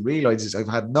quarter because he realises I've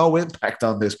had no impact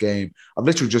on this game. I've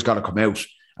literally just got to come out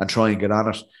and try and get on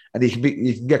it. And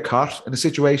you can get caught in a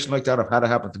situation like that. I've had it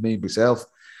happen to me myself,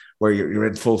 where you're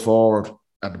in full forward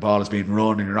and the ball is being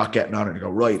run and you're not getting on it. And you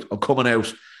go, right, I'm coming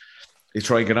out. You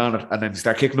try and get on it and then you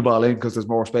start kicking the ball in because there's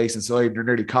more space inside and you're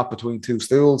nearly caught between two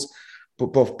stools.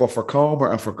 But for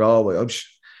Comer and for Galway,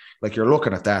 like, you're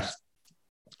looking at that.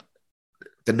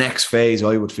 The next phase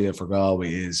I would feel for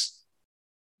Galway is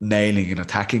nailing an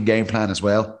attacking game plan as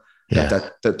well. Yeah.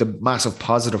 That the massive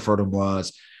positive for them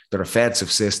was their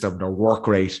offensive system, their work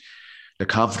rate, the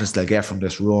confidence they'll get from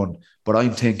this run. But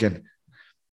I'm thinking,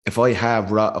 if I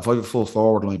have a full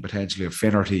forward line potentially of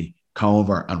Finnerty,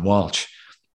 Comer and Walsh,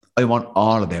 I want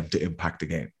all of them to impact the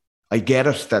game. I get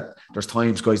it that there's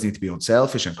times guys need to be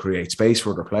unselfish and create space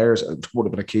for other players. It would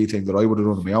have been a key thing that I would have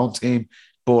done in my own team.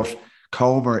 But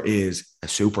Comer is a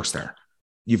superstar.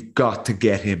 You've got to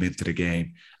get him into the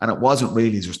game. And it wasn't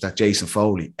really just that Jason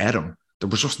Foley ate him. There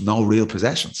was just no real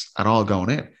possessions at all going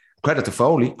in. Credit to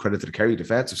Foley, credit to the Kerry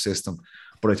defensive system.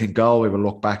 But I think Galway will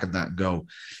look back at that and go,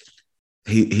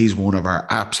 he's one of our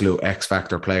absolute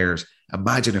X-factor players.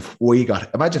 Imagine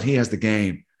he has the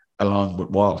game along with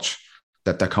Walsh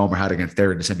that Comer had against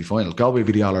there in the semi-final. Galway would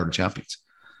be the All-Ireland champions.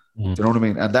 Do you know what I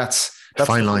mean? And that's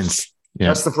fine lines. Yeah.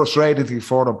 That's the frustrating thing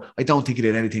for them. I don't think he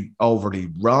did anything overly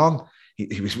wrong.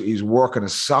 He was working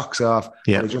his socks off.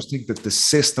 Yeah. I just think that the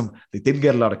system, they didn't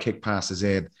get a lot of kick passes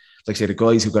in. Like I say, the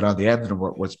guys who got on the end of them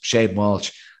was Shane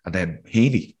Walsh and then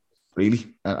Heaney,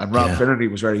 really. And Rob Finnerty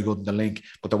was very good in the link,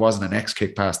 but there wasn't an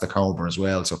kick pass to Comer as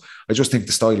well. So I just think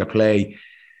the style of play,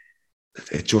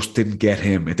 it just didn't get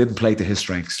him. It didn't play to his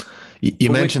strengths. You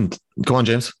mentioned, go on,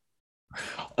 James.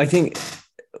 I think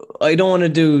we don't want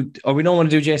to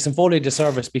do Jason Foley a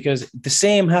disservice, because the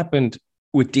same happened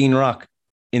with Dean Rock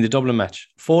in the Dublin match.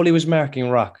 Foley was marking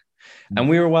Rock and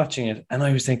we were watching it, and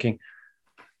I was thinking,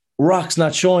 Rock's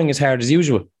not showing as hard as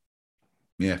usual.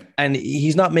 Yeah. And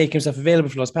he's not making himself available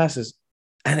for those passes.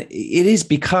 And it is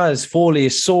because Foley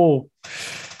is so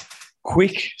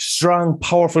quick, strong,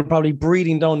 powerful, probably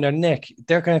breathing down their neck.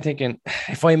 They're kind of thinking,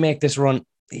 if I make this run,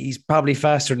 he's probably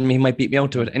faster than me. He might beat me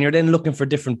out to it. And you're then looking for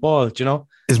different balls, you know?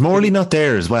 Is Morley not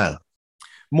there as well?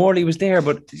 Morley was there,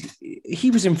 but he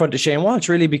was in front of Shane Walsh,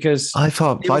 really, because I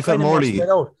felt Morley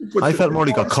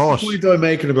got caught. The point I'm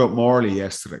making about Morley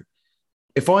yesterday.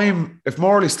 If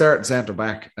Morley starting centre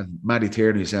back and Matty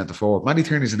Tierney centre forward, Matty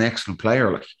Tierney's an excellent player.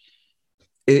 Like,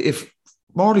 if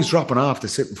Morley's dropping off to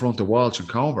sit in front of Walsh and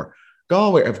Comer,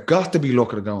 Galway have got to be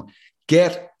looking at going,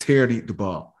 get Tierney the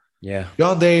ball. Yeah.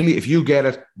 John Daly, if you get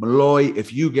it, Malloy,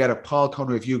 if you get it, Paul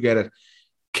Connery, if you get it,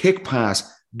 kick pass,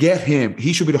 get him.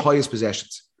 He should be the highest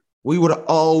possessions. We would have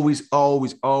always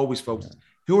focused.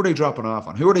 Who are they dropping off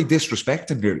on? Who are they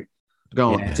disrespecting, really?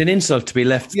 It's an insult to be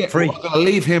left free. We're going to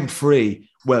leave him free.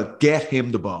 Well, get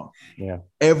him the ball. Yeah.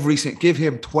 Give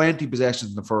him 20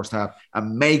 possessions in the first half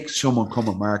and make someone come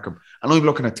and mark him. And I'm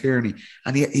looking at Tierney,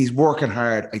 and he's working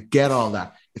hard. I get all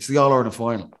that. It's the All-Ireland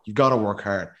final. You've got to work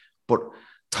hard. But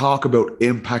talk about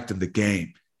impacting the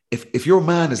game. If your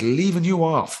man is leaving you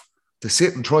off to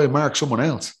sit and try and mark someone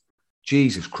else,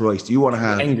 Jesus Christ, you want to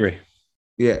have angry.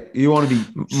 Yeah, you want to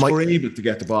be screaming to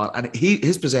get the ball. And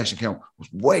his possession count was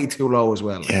way too low as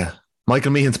well. Yeah.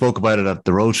 Michael Meehan spoke about it at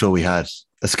the roadshow we had,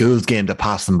 a schools game that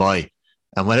passed him by.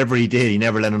 And whatever he did, he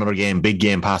never let another big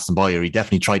game pass him by, or he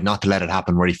definitely tried not to let it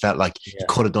happen where he felt like he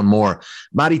could have done more.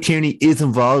 Matty Tierney is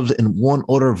involved in one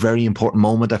other very important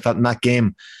moment I felt in that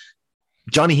game.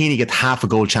 Johnny Heaney gets half a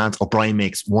goal chance. O'Brien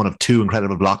makes one of two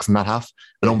incredible blocks in that half.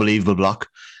 An unbelievable block.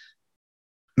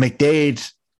 McDade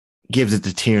gives it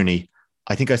to Tierney.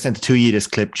 I think I sent it to you, this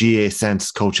clip. GA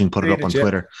Sense Coaching put it up on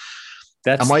Twitter.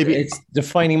 It's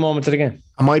defining moment of the game.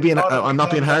 I'm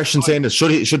not being harsh in saying this.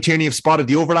 Should Tierney have spotted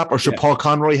the overlap, or should Paul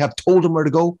Conroy have told him where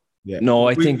to go? Yeah. No,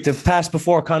 I think the pass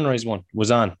before Conroy's one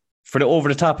was on for the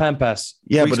over-the-top hand pass.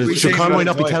 Yeah, but should Conroy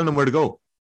not be telling him where to go?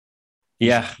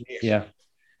 Yeah.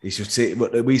 He should see.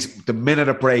 But the minute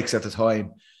it breaks at the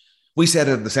time, we said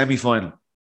it in the semi-final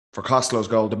for Costello's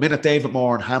goal. The minute David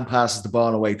Moran hand passes the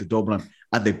ball away to Dublin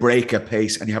and they break at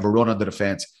pace and you have a run on the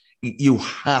defence, you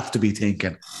have to be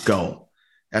thinking goal.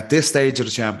 At this stage of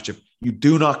the championship, you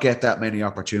do not get that many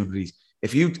opportunities.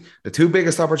 The two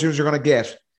biggest opportunities you're going to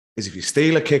get is if you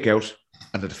steal a kick out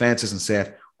and the defence isn't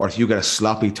set, or if you get a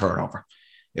sloppy turnover.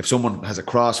 If someone has a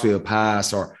crossfield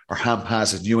pass or hand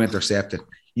passes and you intercept it,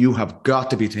 you have got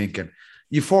to be thinking,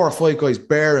 you 4 or 5 guys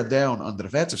bearing down on the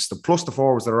defensive system, plus the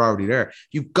forwards that are already there.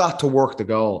 You've got to work the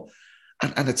goal.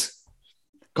 And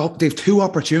they've 2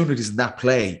 opportunities in that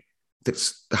play.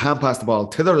 That's the hand pass the ball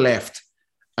to their left,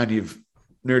 and you've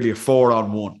nearly a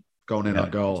 4-on-1 going in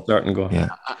on goal. Starting goal. Yeah.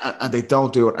 And they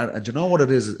don't do it. And you know what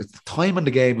it is? It's the time in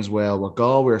the game as well, where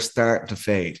Galway are starting to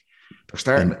fade. They're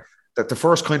starting that the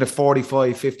first kind of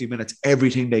 45, 50 minutes,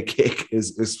 everything they kick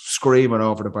is screaming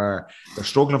over the bar. They're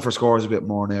struggling for scores a bit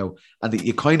more now. And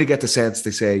you kind of get the sense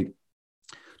they say,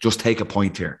 just take a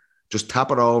point here. Just tap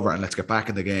it over and let's get back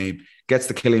in the game. Gets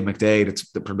the Killian McDade.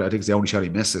 I think it's the only shot he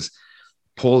misses.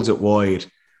 Pulls it wide.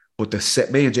 But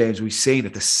me and James, we've seen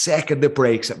it. The second it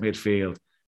breaks at midfield,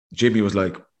 Jimmy was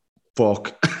like,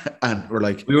 fuck. And we're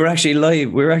like, we were actually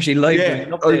live. Yeah, we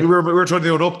were trying to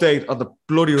do an update on the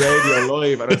bloody radio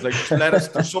live, and it's like, let us.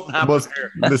 There's something happening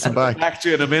here. Listen back to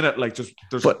you in a minute. Like,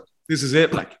 this is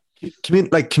it. Like,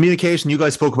 Communication, you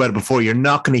guys spoke about it before. You're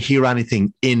not going to hear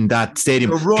anything in that stadium.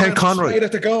 You're running straight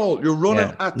at the goal. You're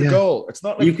running at the goal. It's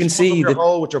not like you can see your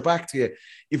hole with your back to you.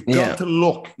 You've got to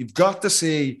look. You've got to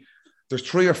see. There's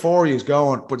 3 or 4 of you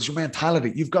going, but it's your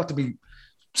mentality. You've got to be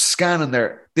scanning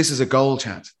there. This is a goal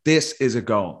chance. This is a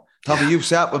goal. Tommy, you've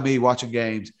sat with me watching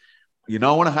games. You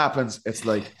know when it happens, it's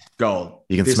like goal.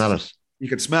 You can smell it. You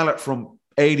can smell it from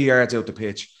 80 yards out the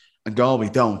pitch, and Galway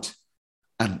don't.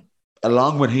 And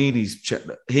along with Heaney's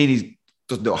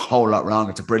doesn't do a whole lot wrong.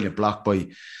 It's a brilliant block by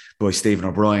Stephen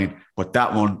O'Brien. But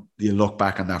that one, you look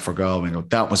back on that for Galway, you know,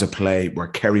 that was a play where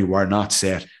Kerry were not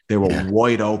set. They were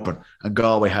wide open, and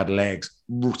Galway had legs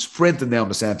sprinting down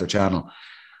the centre channel.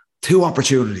 2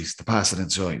 opportunities to pass it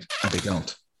inside, and they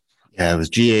don't. Yeah, it was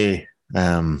GA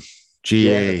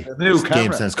new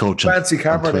game sense coach. Fancy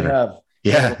camera they have.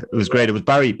 Yeah, it was great. It was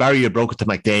Barry had broke it to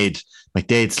McDade.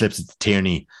 McDade slips it to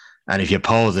Tierney. And if you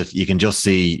pause it, you can just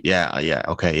see,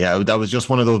 that was just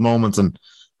one of those moments. And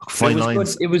fine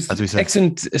lines. It was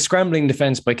excellent scrambling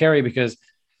defense by Kerry, because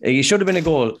it should have been a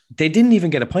goal. They didn't even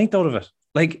get a point out of it.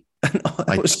 Like,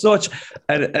 it was such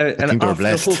an off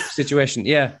the hook situation.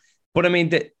 Yeah, but I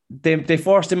mean, they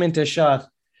forced him into a shot.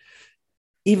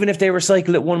 Even if they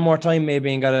recycled it one more time,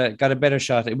 maybe, and got a better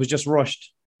shot, it was just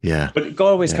rushed. Yeah, but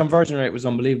Galway's conversion rate was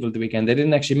unbelievable the weekend. They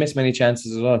didn't actually miss many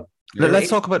chances at all. Let's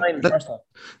talk about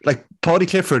Paddy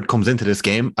Clifford comes into this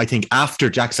game. I think after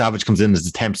Jack Savage comes in as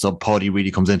the temp sub, Paddy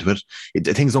really comes into it.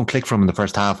 Things don't click for him in the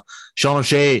first half. Sean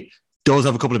O'Shea does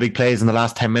have a couple of big plays in the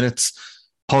last 10 minutes.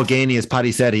 Paul Ganey, as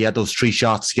Paddy said, he had those 3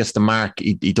 shots. He gets the mark.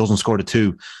 He doesn't score the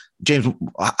 2. James,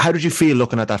 how did you feel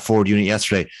looking at that forward unit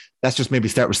yesterday? Let's just maybe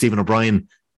start with Stephen O'Brien.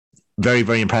 Very,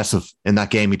 very impressive in that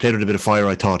game. He played with a bit of fire,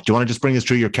 I thought. Do you want to just bring us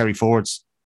through your Kerry forwards?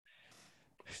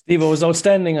 Steve, it was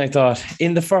outstanding, I thought.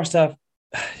 In the first half,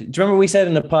 do you remember we said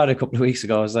in the pod a couple of weeks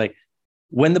ago, I was like,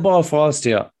 when the ball falls to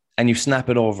you and you snap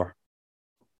it over,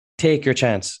 take your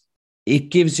chance. It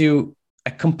gives you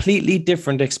a completely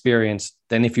different experience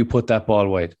than if you put that ball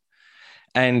wide.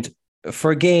 And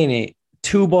for Ganey,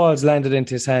 2 balls landed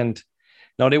into his hand.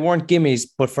 Now, they weren't gimmies,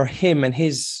 but for him and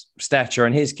his stature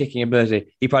and his kicking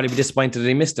ability, he'd probably be disappointed that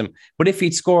he missed them. But if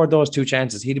he'd scored those 2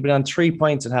 chances, he'd have been on 3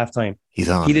 points at halftime. He'd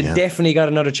have definitely got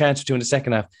another chance or 2 in the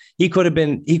second half. He could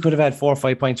have had 4 or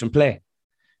 5 points from play.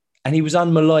 And he was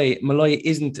on Malloy. Malloy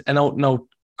isn't an out-and-out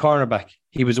cornerback.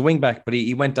 He was a wing-back, but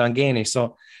he went on Ganey.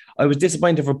 So I was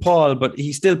disappointed for Paul, but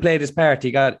he still played his part.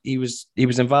 He was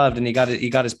involved, and he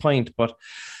got his point. But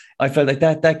I felt like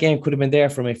that game could have been there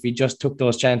for him if he just took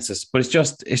those chances. But it's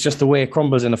just the way it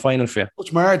crumbles in the final for you.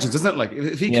 Much margins, isn't it? Like,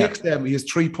 if he kicks them, he has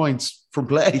 3 points from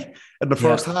play in the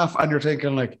first half, and you're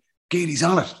thinking like, Ganey's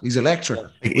on it. He's electric.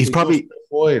 He's probably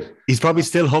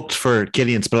still hooked for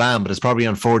Killian Spillane, but it's probably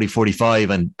on 40,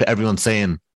 45, and everyone's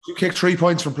saying, you kick 3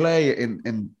 points from play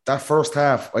in that first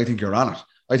half, I think you're on it.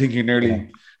 I think you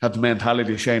nearly have the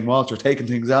mentality of Shane Walsh. You're taking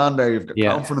things on there. You've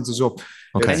got confidence is up.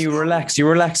 Okay. And you relax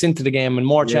into the game, and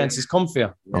more chances come for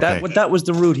you. Okay. That was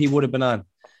the route he would have been on.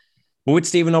 But with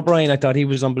Stephen O'Brien, I thought he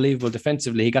was unbelievable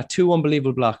defensively. He got 2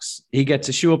 unbelievable blocks. He gets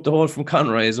a shoe up the hole from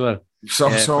Conroy as well.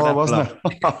 Sore, wasn't it?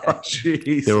 Oh,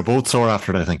 they were both sore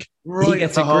after it, I think. Right,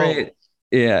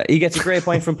 he gets a great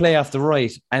point from play off the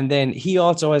right. And then he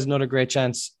also has another great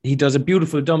chance. He does a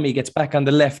beautiful dummy, gets back on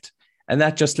the left, and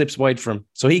that just slips wide for him.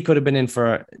 So he could have been in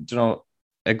for,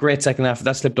 a great second half.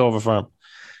 That slipped over for him.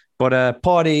 But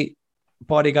Paddy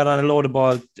got on a load of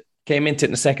ball, came into it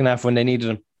in the second half when they needed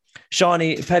him.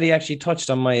 Paddy actually touched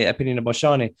on my opinion about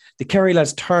Shawnee. The Kerry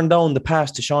lads turned down the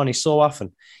pass to Shawnee so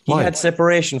often. He had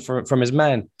separation from his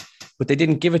man, but they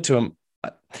didn't give it to him.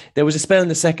 There was a spell in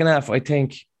the second half, I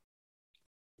think,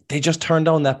 they just turned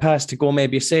down that pass to go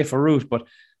maybe a safer route, but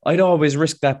I'd always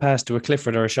risk that pass to a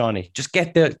Clifford or a Shawnee. Just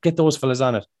get those fellas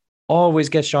on it. Always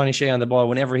get Shawnee Shea on the ball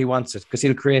whenever he wants it, because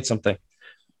he'll create something.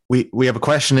 We have a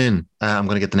question in. I'm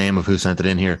going to get the name of who sent it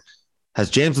in here. Has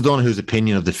James O'Donoghue's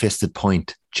opinion of the fisted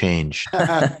point changed?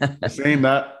 I've seen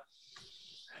that.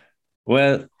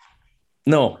 Well,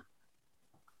 no.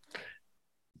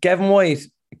 Gavin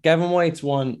White's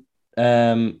one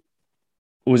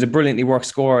was a brilliantly worked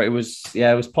score. It was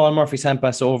Paul Murphy's hand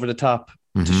pass over the top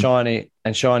to Shawnee,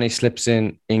 and Shawnee slips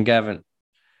in Gavin.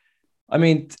 I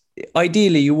mean,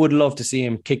 ideally, you would love to see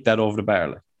him kick that over the bar.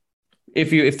 Like,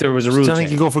 if there was a rule, I think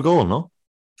he'd go for goal. No,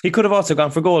 he could have also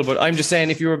gone for goal. But I'm just saying,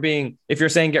 if you're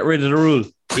saying get rid of the rule,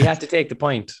 he had to take the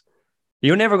point.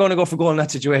 You're never going to go for goal in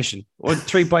that situation. Or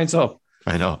 3 points up.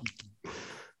 I know.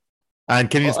 And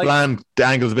Killian's plan, the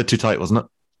angle was a bit too tight, wasn't it?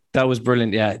 That was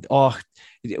brilliant. Yeah. Oh,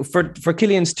 for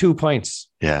Killian's 2 points.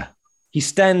 Yeah. He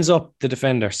stands up the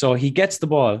defender, so he gets the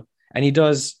ball and he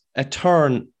does a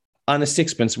turn on a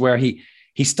sixpence where he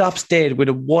stops dead with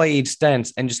a wide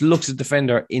stance and just looks at the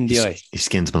defender in the eye. He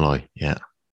skins Malloy, yeah.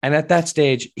 And at that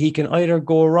stage, he can either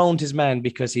go around his man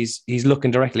because he's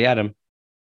looking directly at him,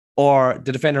 or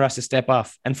the defender has to step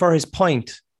off. And for his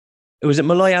point, it was at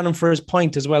Malloy on him for his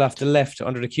point as well after the left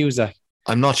under the Cusack.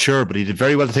 I'm not sure, but he did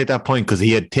very well to take that point because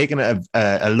he had taken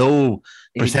a low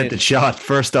percentage shot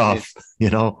first off, you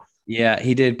know. Yeah,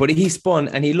 he did. But he spun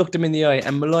and he looked him in the eye,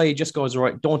 and Malloy just goes,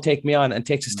 right, don't take me on, and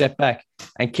takes a step back.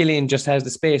 And Killian just has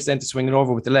the space then to swing it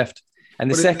over with the left. And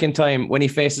the second time when he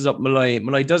faces up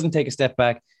Malloy doesn't take a step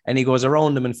back and he goes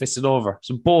around him and fists it over.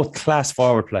 So both class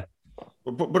forward play.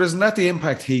 But isn't that the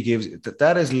impact he gives?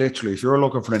 That is literally, if you're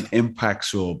looking for an impact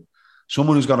sub,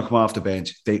 someone who's going to come off the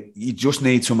bench, you just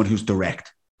need someone who's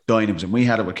direct, dynamism. We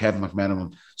had it with Kevin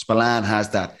McMenamin. Spillane has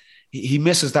that. He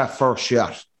misses that first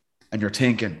shot, and you're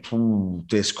thinking,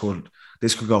 this could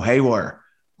go haywire.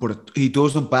 But he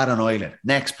doesn't bat an eyelid.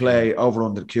 Next play, over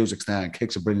under the Cusack stand,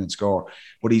 kicks a brilliant score.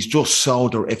 But he's just so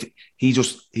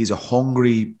he's a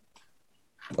hungry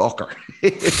fucker.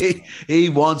 he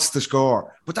wants to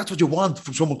score. But that's what you want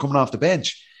from someone coming off the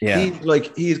bench. Yeah.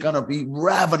 He's going to be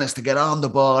ravenous to get on the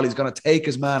ball. He's going to take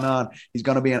his man on. He's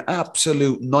going to be an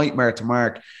absolute nightmare to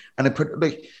mark. And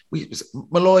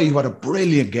Malloy, who had a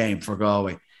brilliant game for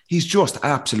Galway, he's just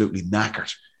absolutely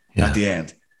knackered at the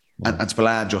end. And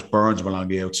Spillane just burns him along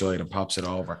the outside and pops it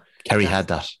over. Kerry had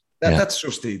that. That's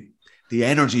just the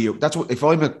energy. That's what, if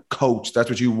I'm a coach,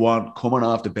 that's what you want coming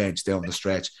off the bench down the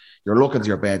stretch. You're looking to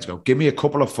your bench, go, give me a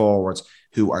couple of forwards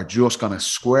who are just going to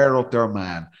square up their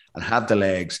man and have the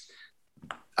legs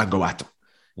and go at them.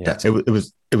 Yeah, it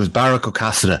was Barack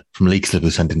O'Cassida from Leixlip who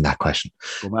sent in that question.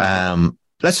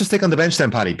 Let's just stick on the bench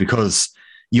then, Paddy, because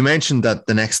you mentioned that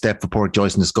the next step for Port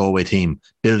Joyce and this Galway team,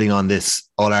 building on this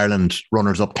All-Ireland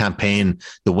runners-up campaign,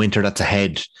 the winter that's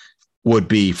ahead, would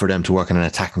be for them to work on an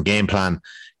attacking game plan.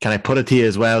 Can I put it to you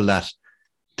as well that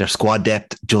their squad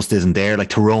depth just isn't there? Like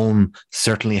Tyrone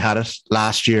certainly had it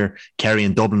last year. Kerry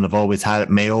and Dublin have always had it.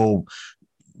 Mayo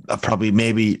probably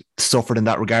maybe suffered in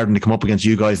that regard when they come up against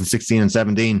you guys in 16 and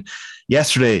 17.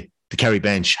 Yesterday, the Kerry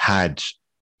bench had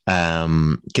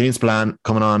Killian Spillane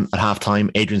coming on at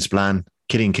half-time, Adrian Spillane.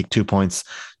 Killian kicked 2 points.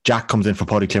 Jack comes in for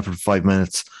Walsh-Clifford for 5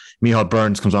 minutes. Micheál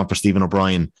Burns comes on for Stephen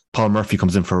O'Brien. Paul Murphy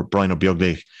comes in for Brian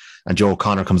O'Biugly. And Joe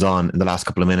O'Connor comes on in the last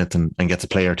couple of minutes and gets a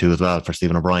play or two as well for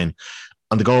Stephen O'Brien.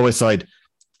 On the Galway side,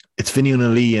 it's Finian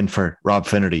O'Lee in for Rob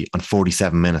Finnerty on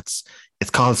 47 minutes. It's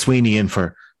Carl Sweeney in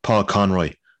for Paul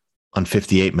Conroy on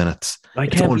 58 minutes. I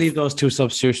can't believe those two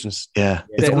substitutions. Yeah.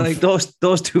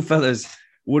 Those two fellas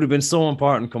would have been so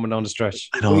important coming down the stretch.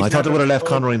 I know. I thought they would have left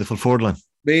Conroy in the full forward line.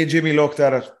 Me and Jimmy looked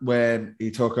at it when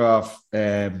he took off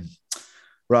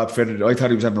Rob Finnerty. I thought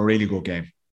he was having a really good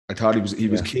game. I thought he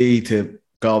was key to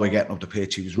Galway getting up the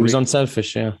pitch. He was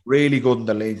unselfish, yeah. Really good in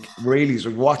the link. Really,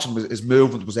 so watching his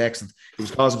movement was excellent. He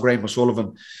was causing Graham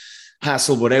O'Sullivan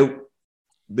hassle without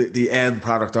the end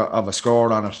product of a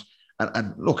score on it.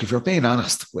 And look, if you're being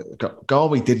honest,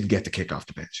 Galway didn't get the kick off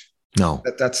the bench. No,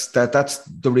 that's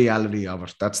the reality of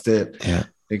it. That's the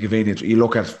inconvenience. You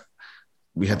look at,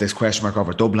 we had this question mark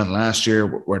over Dublin last year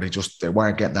where they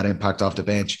weren't getting that impact off the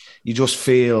bench. You just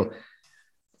feel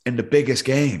in the biggest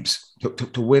games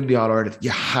to win the All-Ireland,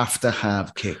 you have to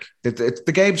have kick.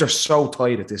 The games are so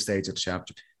tight at this stage of the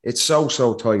championship. It's so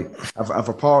tight. And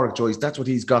for Pádraig Joyce, that's what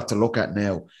he's got to look at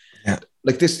now. Yeah.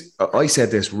 Like this, I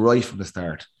said this right from the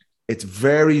start. It's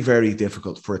very, very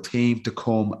difficult for a team to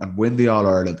come and win the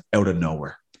All-Ireland out of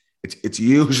nowhere. It's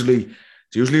usually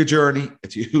a journey.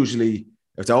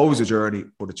 It's always a journey,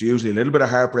 but it's usually a little bit of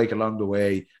heartbreak along the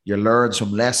way. You learn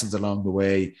some lessons along the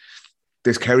way.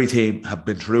 This Kerry team have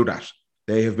been through that.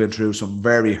 They have been through some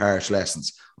very harsh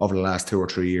lessons over the last 2 or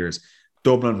 3 years.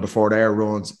 Dublin, before their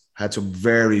runs, had some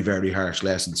very, very harsh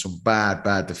lessons, some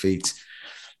bad defeats.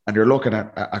 And you're looking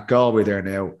at Galway there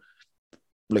now.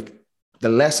 Like the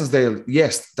lessons they're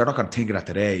not going to think of that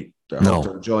today.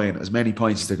 They're enjoying as many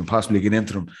points as they can possibly get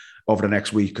into them over the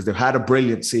next week because they've had a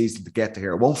brilliant season to get to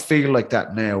here. It won't feel like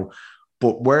that now.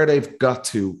 But where they've got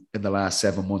to in the last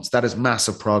 7 months, that is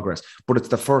massive progress. But it's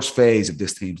the first phase of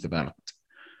this team's development.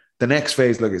 The next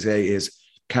phase, like I say, is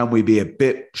can we be a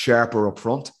bit sharper up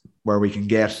front where we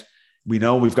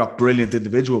know we've got brilliant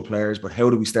individual players, but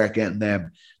how do we start getting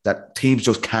them that teams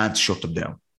just can't shut them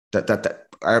down? That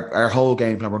our whole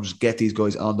game plan, we're just get these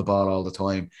guys on the ball all the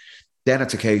time. Then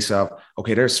it's a case of,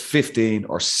 okay, there's 15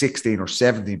 or 16 or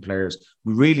 17 players.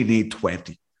 We really need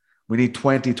 20. We need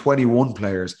 20, 21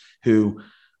 players who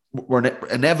we're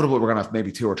inevitable. We're going to have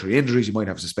maybe 2 or 3 injuries. You might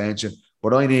have suspension,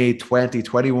 but I need 20,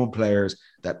 21 players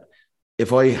that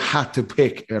if I had to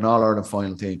pick an All-Ireland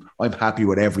final team, I'm happy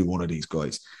with every one of these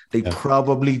guys. They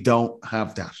probably don't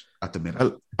have that at the minute.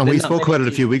 Well, and we spoke about it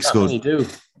a few weeks ago.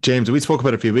 James, we spoke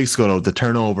about it a few weeks ago, the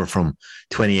turnover from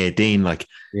 2018,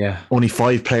 only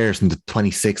 5 players from the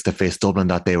 26 that faced Dublin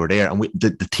that day were there. And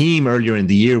the team earlier in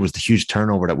the year was the huge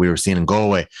turnover that we were seeing in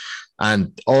Galway.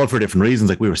 And all for different reasons.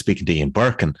 Like we were speaking to Ian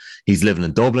Burke, and he's living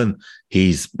in Dublin.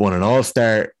 He's won an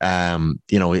All-Star.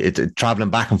 It's travelling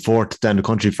back and forth down the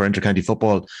country for inter-county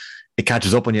football. It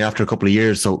catches up on you after a couple of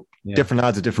years. So different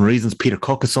lads have different reasons. Peter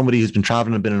Cook is somebody who's been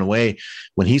travelling and been away.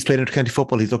 When he's played inter-county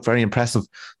football, he's looked very impressive.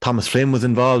 Thomas Flynn was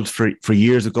involved for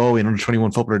years ago in under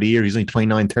 21 footballer of the year. He's only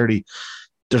 29, 30.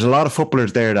 There's a lot of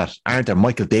footballers there that aren't there.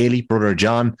 Michael Daly, brother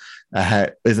John,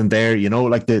 isn't there.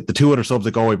 Like the 2 other subs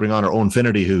that Galway bring on are Owen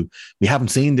Finnerty, who we haven't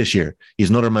seen this year. He's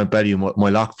another Mount Bellew, my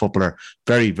lock footballer,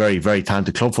 very, very, very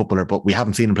talented club footballer, but we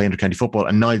haven't seen him play inter-county football.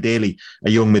 And Niall Daly,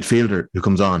 a young midfielder who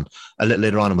comes on a little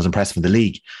later on and was impressive in the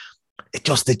league. They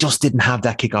just didn't have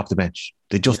that kick off the bench.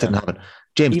 They just didn't have it.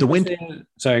 James, the win.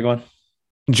 Sorry, go on.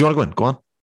 Do you want to go in? Go on.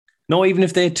 No, even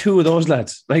if they had 2 of those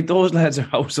lads, like those lads are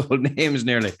household names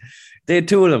nearly. They had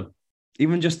 2 of them.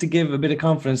 Even just to give a bit of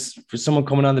confidence for someone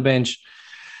coming on the bench.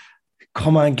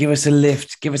 Come on, give us a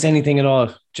lift. Give us anything at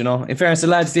all. In fairness, the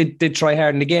lads did try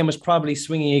hard, and the game was probably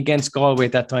swinging against Galway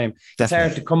at that time. Definitely. It's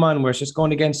hard to come on where it's just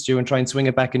going against you and try and swing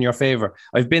it back in your favour.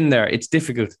 I've been there. It's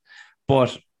difficult.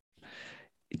 But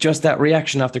just that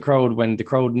reaction of the crowd when the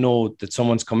crowd know that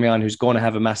someone's coming on who's going to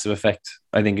have a massive effect,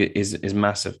 I think is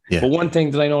massive. Yeah. But one thing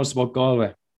that I noticed about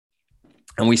Galway,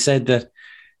 and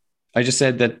I just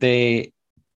said that they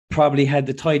probably had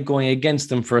the tide going against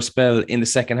them for a spell in the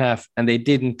second half, and they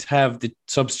didn't have the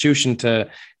substitution to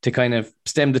kind of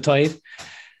stem the tide.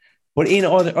 But in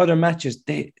other matches,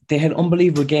 they had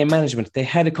unbelievable game management. They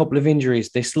had a couple of injuries.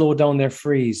 They slowed down their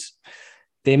frees.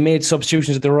 They made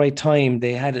substitutions at the right time.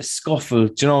 They had a scuffle.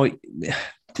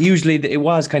 Usually it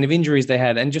was kind of injuries they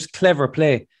had and just clever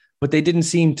play. But they didn't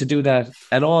seem to do that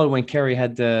at all when Kerry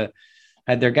had their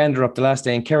gander up the last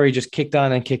day, and Kerry just kicked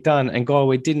on, and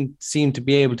Galway didn't seem to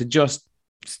be able to just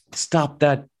stop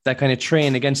that kind of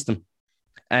train against them.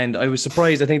 And I was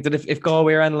surprised. I think that if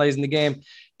Galway are analysing the game,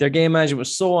 their game management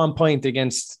was so on point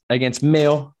against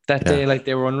Mayo that day, like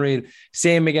they were unreal.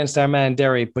 Same against our man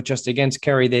Derry, but just against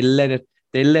Kerry, they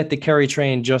let the Kerry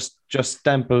train just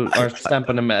stamp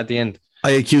on them at the end. I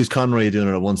accused Conroy of doing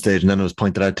it at one stage, and then it was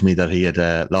pointed out to me that he had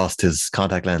lost his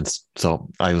contact lens. So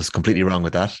I was completely wrong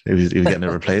with that. He was getting it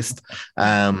replaced.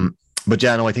 But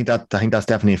yeah, no, I think that's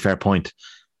definitely a fair point.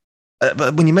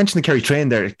 But when you mentioned the Kerry train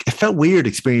there, it felt weird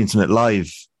experiencing it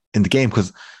live in the game,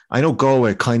 because I know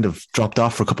Galway kind of dropped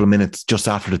off for a couple of minutes just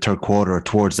after the third quarter or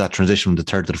towards that transition from the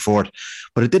third to the fourth,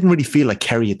 but it didn't really feel like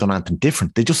Kerry had done anything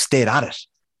different. They just stayed at it.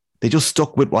 They just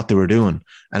stuck with what they were doing,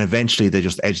 and eventually they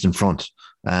just edged in front.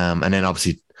 And then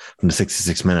obviously from the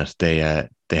 66th minute, they had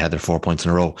their 4 points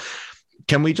in a row.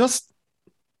 Can we just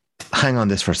hang on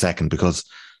this for a second? Because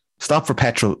stop for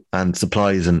petrol and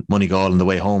supplies and Moneygall on the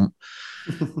way home.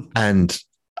 And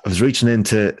I was reaching in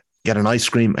to get an ice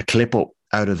cream, a clip up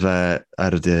out of the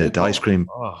ice cream.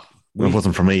 It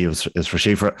wasn't for me, it was for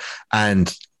Shifra.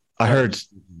 And I heard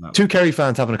 2 Kerry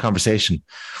fans having a conversation.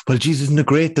 Well, Jesus, isn't it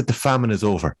great that the famine is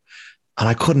over? And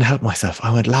I couldn't help myself.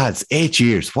 I went, lads, 8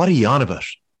 years. What are you on about?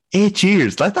 8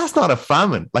 years. Like, that's not a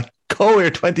famine. Like, go here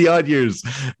 20 odd years,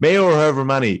 Mayo or however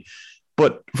many.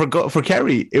 But for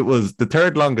Kerry, it was the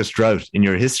 3rd longest drought in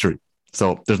your history.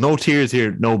 So there's no tears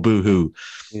here, no boo-hoo.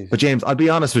 Yes. But James, I'll be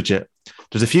honest with you.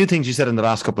 There's a few things you said in the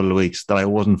last couple of weeks that I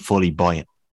wasn't fully buying.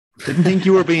 Didn't think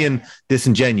you were being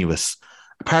disingenuous,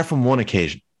 apart from one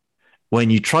occasion, when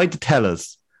you tried to tell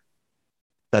us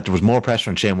that there was more pressure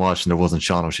on Shane Walsh than there was on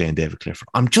Sean O'Shea and David Clifford.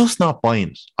 I'm just not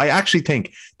buying it. I actually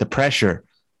think the pressure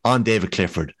on David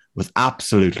Clifford was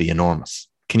absolutely enormous.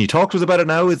 Can you talk to us about it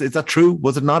now? Is that true?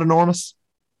 Was it not enormous?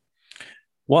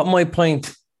 What my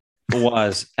point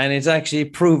was, and it's actually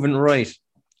proven right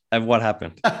of what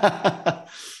happened.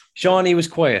 Shawnee was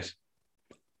quiet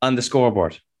on the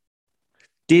scoreboard.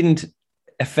 Didn't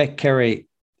affect Kerry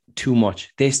too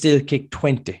much. They still kicked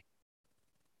 20.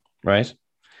 Right?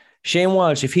 Shane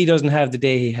Walsh, if he doesn't have the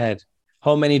day he had,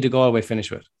 how many did Galway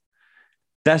finish with?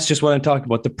 That's just what I'm talking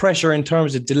about. The pressure in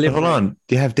terms of delivery. But hold on.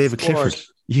 You have David Clifford.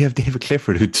 You have David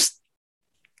Clifford who just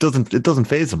doesn't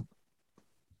faze him.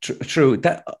 True.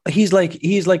 That he's like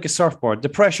a surfboard. The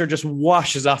pressure just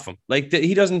washes off him. Like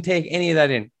he doesn't take any of that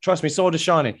in. Trust me, so does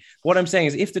Shawnee. What I'm saying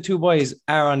is, if the 2 boys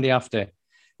are on the off day,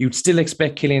 you'd still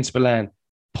expect Cillian Spillane,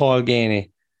 Paul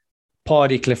Gainey,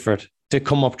 Paddy Clifford to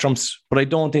come up trumps. But I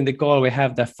don't think that Galway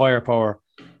have that firepower.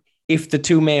 If the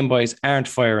 2 main boys aren't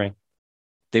firing,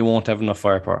 they won't have enough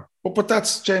firepower. But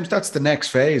that's, James, that's the next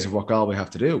phase of what Galway have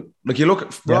to do. Like, you look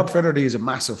at Rob Finnerty is a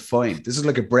massive find. This is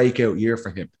like a breakout year for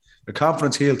him. The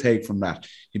confidence he'll take from that.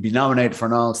 He'll be nominated for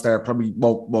an All-Star, probably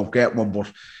won't get one,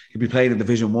 but he'll be playing in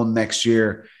Division 1 next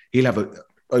year.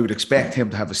 I would expect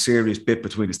him to have a serious bit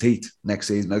between his teeth next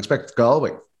season. I expect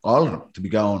Galway, all of them, to be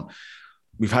going,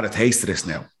 we've had a taste of this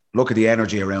now. Look at the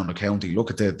energy around the county.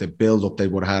 Look at the build-up they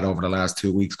would have had over the last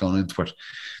 2 weeks going into it.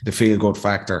 The feel-good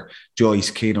factor, Joyce,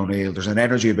 Keane O'Neill. There's an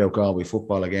energy about Galway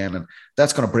football again, and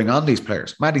that's going to bring on these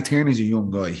players. Matty Tierney's a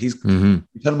young guy. You're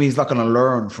telling me he's not going to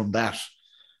learn from that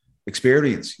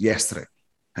experience yesterday.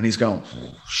 And he's going,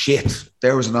 oh, shit,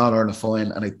 there was an All-Ireland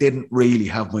final, and I didn't really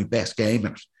have my best game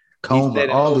in it. Colm,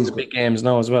 all these big games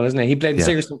now as well, isn't he? He played the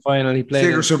Sigerson final. He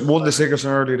played won the Sigerson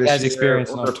earlier this year.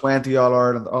 Experience under 20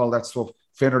 All-Ireland, all that stuff.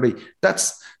 Finnerty.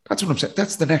 That's what I'm saying.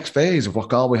 That's the next phase of what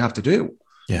Galway have to do.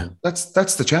 Yeah.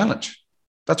 That's the challenge.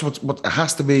 That's what it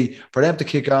has to be for them to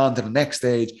kick on to the next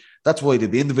stage. That's why they'll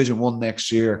be in Division 1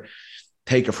 next year.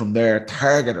 Take it from there.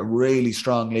 Target a really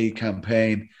strong league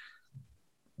campaign.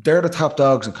 They're the top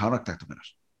dogs in Connacht at the minute.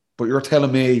 But you're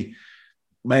telling me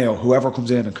Mayo, whoever comes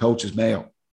in and coaches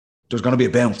Mayo, there's going to be a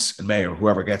bounce in Mayo,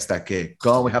 whoever gets that gig.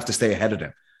 Galway have to stay ahead of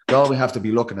them. Galway have to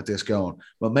be looking at this going,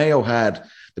 well, Mayo had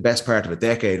the best part of a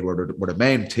decade where the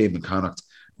main team in Connacht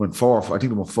went I think they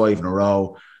won 5 in a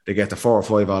row. They get the 4 or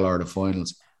 5 All-Ireland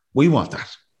finals. We want that.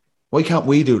 Why can't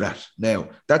we do that now?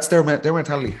 That's their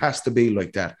mentality has to be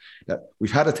like that. That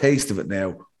we've had a taste of it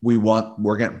now.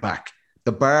 We're getting back.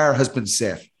 The bar has been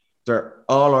set. They're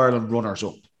All-Ireland runners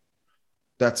up.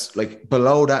 That's like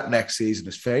below that next season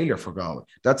is failure for Galway.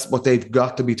 That's what they've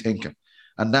got to be thinking.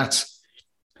 And that's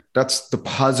the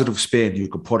positive spin you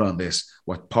could put on this,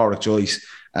 what Pádraig Joyce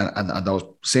and those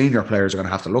senior players are going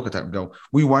to have to look at that and go,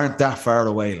 we weren't that far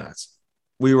away, lads.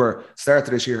 We were,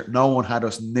 started this year, no one had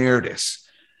us near this.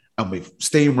 And we've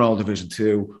steamrolled Division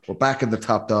 2. We're back in the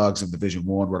top dogs in Division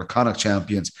 1. We're the Connacht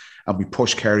champions, and we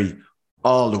pushed Kerry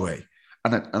all the way.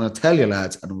 And I tell you,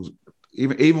 lads, and it was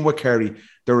even with Kerry,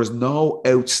 there is no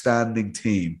outstanding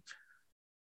team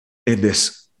in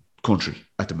this country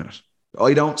at the minute.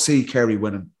 I don't see Kerry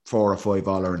winning 4 or 5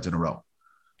 All-Irelands in a row.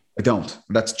 I don't.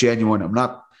 That's genuine. I'm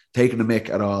not taking the mick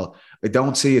at all. I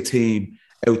don't see a team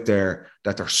out there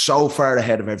that they're so far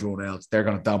ahead of everyone else, they're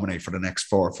going to dominate for the next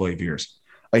 4 or 5 years.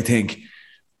 I think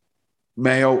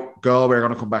Mayo, Galway are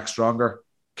going to come back stronger.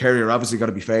 Kerry are obviously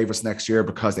going to be favourites next year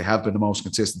because they have been the most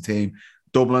consistent team.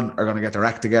 Dublin are going to get their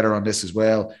act together on this as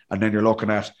well. And then you're looking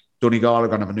at Donegal are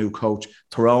going to have a new coach.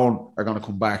 Tyrone are going to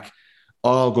come back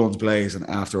all guns blazing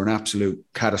after an absolute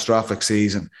catastrophic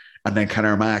season. And then can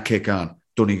Armagh kick on?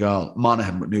 Donegal,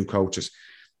 Monaghan with new coaches.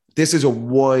 This is a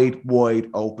wide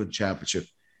open championship.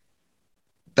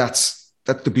 That's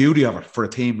the beauty of it for a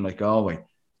team like Galway.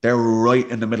 They're right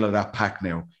in the middle of that pack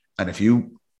now. And if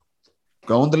you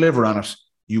go and deliver on it,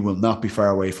 you will not be far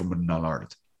away from winning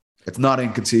All-Ireland. It's not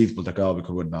inconceivable that Galway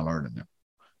could win All-Ireland now.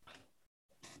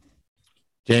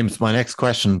 James, my next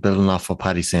question, building off what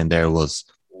Paddy's saying there, was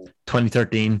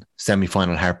 2013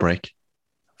 semi-final heartbreak.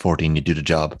 14, you do the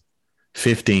job.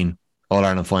 15,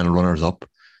 All-Ireland final runners-up.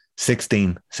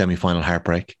 16, semi-final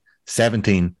heartbreak.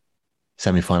 17,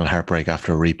 semi-final heartbreak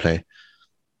after a replay.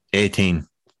 18,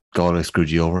 Galway screwed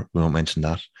you over. We won't mention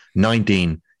that.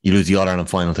 19, you lose the All-Ireland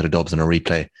final to the Dubs in a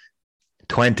replay.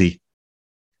 20,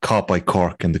 caught by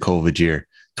Cork in the COVID year.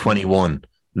 21,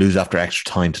 lose after extra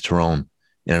time to Tyrone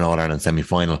in an All-Ireland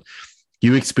semi-final.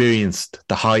 You experienced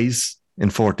the highs in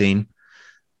 14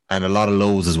 and a lot of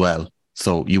lows as well.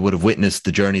 So you would have witnessed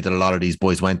the journey that a lot of these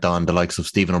boys went on, the likes of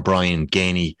Stephen O'Brien,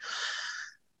 Gainey.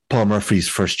 Paul Murphy's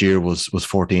first year was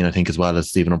 14, I think, as well as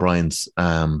Stephen O'Brien's.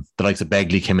 The likes of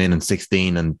Begley came in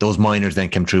 16, and those minors then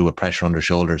came through with pressure on their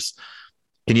shoulders.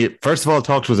 Can you, first of all,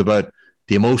 talk to us about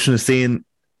the emotion of seeing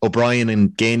O'Brien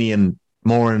and Gainey and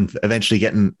Moore and eventually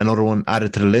getting another one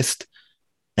added to the list?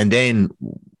 And then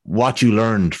what you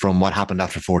learned from what happened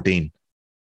after 14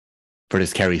 for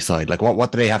this Kerry side. Like,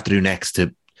 what do they have to do next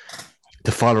to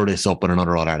follow this up with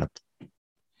another All-Ireland?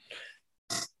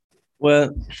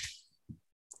 Well,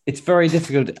 it's very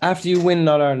difficult. After you win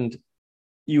All-Ireland,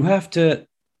 you have to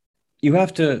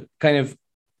kind of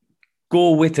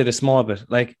go with it a small bit.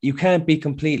 Like, you can't be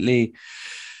completely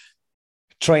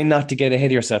trying not to get ahead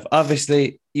of yourself.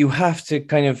 Obviously, you have to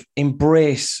kind of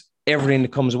embrace everything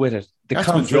that comes with it. That's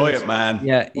to enjoy it, man.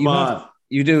 Yeah,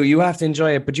 you do. You have to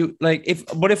enjoy it.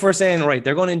 But if we're saying, right,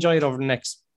 they're going to enjoy it over the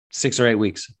next 6 or 8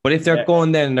 weeks. But if they're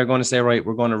going then, they're going to say, right,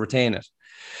 we're going to retain it.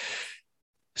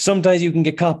 Sometimes you can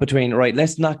get caught between, right,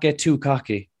 let's not get too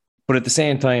cocky. But at the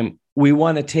same time, we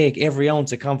want to take every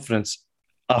ounce of confidence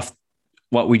off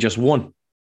what we just won.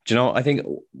 Do you know, I think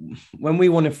when we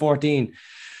won in 14,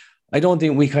 I don't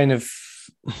think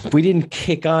we didn't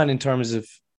kick on in terms of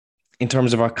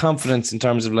our confidence, in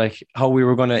terms of like how we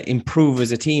were going to improve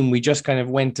as a team. We just kind of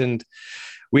went and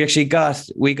we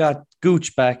got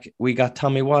Gooch back, we got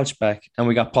Tommy Walsh back, and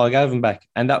we got Paul Galvin back.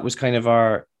 And that was kind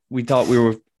of we thought we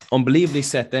were unbelievably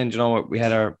set then. Do you know what? We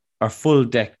had our full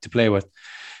deck to play with,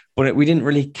 but we didn't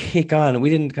really kick on. We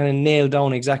didn't kind of nail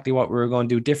down exactly what we were going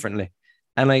to do differently.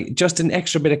 And like just an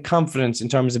extra bit of confidence in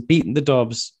terms of beating the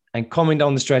Dubs and coming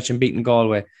down the stretch and beating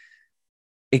Galway,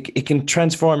 it can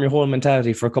transform your whole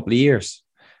mentality for a couple of years.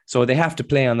 So they have to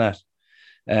play on that,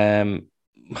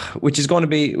 which is going to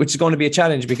be a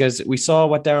challenge, because we saw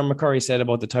what Darren McCurry said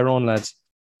about the Tyrone lads.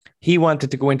 He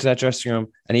wanted to go into that dressing room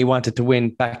and he wanted to win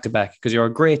back-to-back, because you're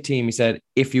a great team, he said,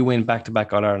 if you win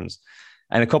back-to-back All-Irelands.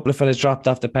 And a couple of fellas dropped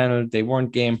off the panel. They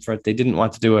weren't game for it. They didn't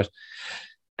want to do it.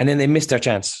 And then they missed their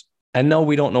chance. And now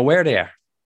we don't know where they are.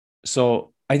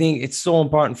 So I think it's so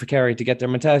important for Kerry to get their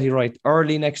mentality right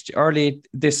early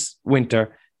this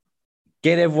winter.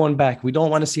 Get everyone back. We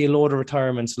don't want to see a load of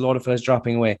retirements, a load of fellas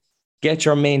dropping away. Get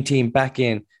your main team back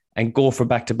in and go for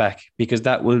back-to-back, because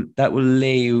that will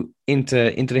lay you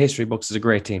into the history books as a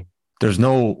great team. There's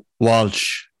no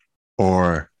Walsh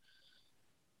or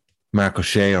Mark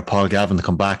O'Shea or Paul Galvin to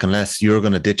come back unless you're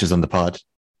going to ditch us on the pod.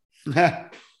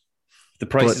 The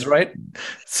price is right.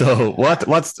 So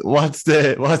what's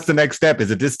the next step? Is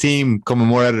it this team coming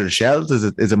more out of the shells?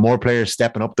 Is it more players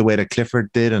stepping up the way that Clifford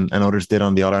did and others did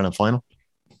on the All-Ireland final?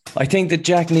 I think that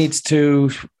Jack needs to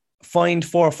find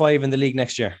 4 or 5 in the league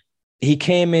next year. I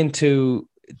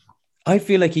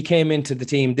feel like he came into the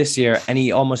team this year and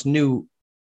he almost knew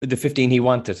the 15 he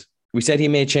wanted. We said he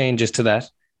made changes to that,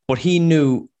 but he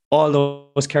knew all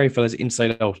those Kerry fellas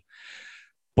inside out.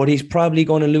 But he's probably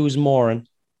going to lose more. And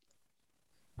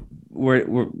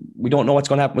we don't know what's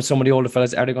going to happen with some of the older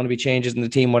fellas. Are there going to be changes in the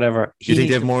team, whatever? Do you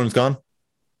think Dave Moran's gone?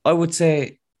 I would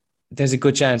say there's a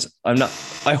good chance.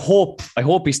 I hope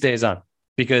he stays on,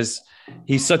 because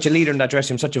he's such a leader in that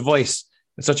dressing room, such a voice,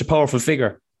 and such a powerful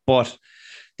figure. But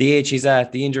the age he's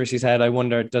at, the injuries he's had, I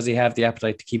wonder, does he have the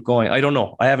appetite to keep going? I don't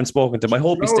know. I haven't spoken to him. I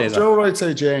hope he stays on. I'd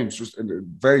say, James, just in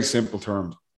very simple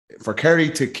terms, for Kerry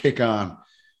to kick on,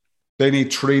 they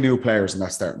need 3 new players in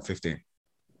that starting 15.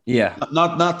 Yeah.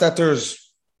 Not that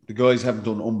the guys haven't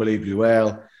done unbelievably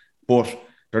well, but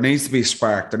there needs to be a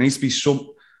spark. There needs to be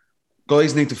some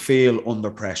guys need to feel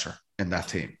under pressure in that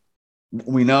team.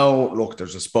 We know, look,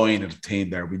 there's a spine of the team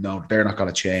there. We know they're not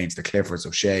going to change, the Cliffords,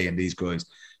 O'Shea and these guys.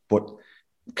 But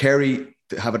Kerry,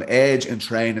 to have an edge in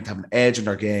training, to have an edge in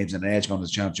their games and an edge on the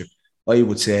championship, I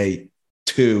would say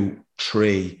 2,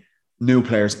 3 new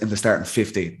players in the starting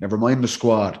 15. Never mind the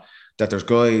squad, that there's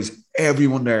guys,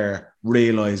 everyone there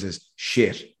realises,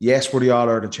 shit, yes, we're the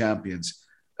All-Ireland champions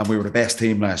and we were the best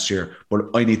team last year, but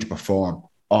I need to perform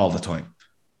all the time.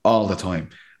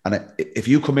 And if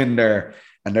you come in there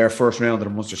and their first round of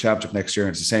the Munster Championship next year,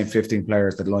 and it's the same 15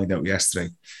 players that lined out yesterday,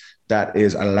 that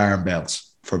is alarm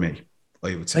bells for me,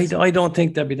 I would say. I don't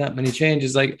think there'll be that many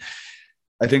changes. Like,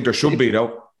 I think there should be,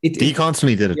 though. He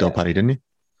constantly did it, though, Paddy, didn't he?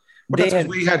 But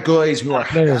we had guys who are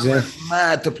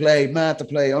mad to play.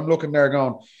 I'm looking there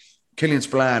going, Killian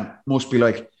Spillane must be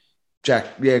like, Jack,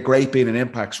 yeah, great being an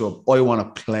impact sub. I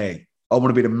want to play. I want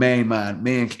to be the main man,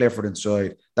 me and Clifford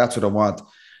inside. That's what I want.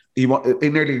 He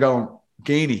nearly going,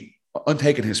 Geaney, I'm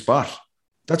taking his spot.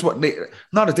 That's what,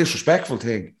 not a disrespectful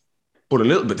thing, but a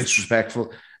little bit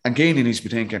disrespectful. And Geaney needs to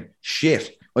be thinking,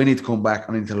 shit, I need to come back.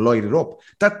 I need to light it up.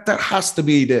 That has to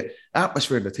be the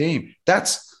atmosphere of the team.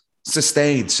 That's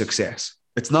sustained success.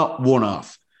 It's not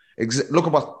one-off. Look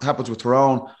at what happens with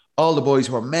Tyrone. All the boys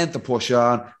who are meant to push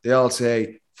on, they all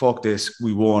say, fuck this,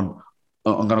 we won.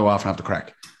 I'm going to go off and have the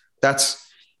crack. That's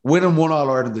winning 1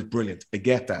 All-Ireland is brilliant. I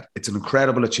get that. It's an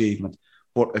incredible achievement.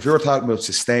 But if you're talking about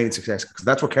sustained success, because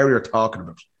that's what Kerry are talking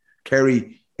about.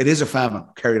 Kerry, it is a famine,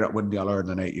 Kerry not winning the All-Ireland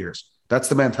in 8 years. That's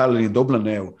the mentality in Dublin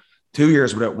now. 2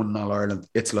 years without winning All-Ireland,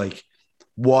 it's like,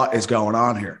 what is going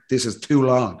on here? This is too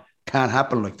long. Can't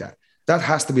happen like that. That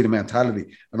has to be the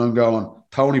mentality. And I'm going,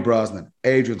 Tony Brosnan,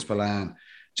 Adrian Spillane,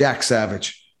 Jack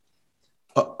Savage,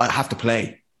 I have to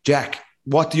play. Jack,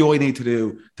 what do I need to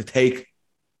do to take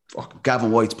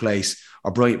Gavin White's place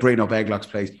or Brian O'Beglock's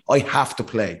place? I have to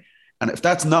play. And if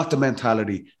that's not the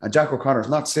mentality, and Jack O'Connor's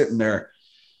not sitting there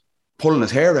pulling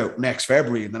his hair out next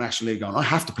February in the National League going, I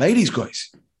have to play these guys.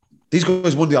 These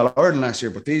guys won the All-Ireland last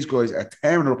year, but these guys are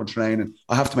tearing it up in training.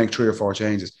 I have to make 3 or 4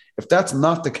 changes. If that's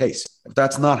not the case, if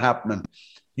that's not happening,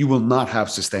 you will not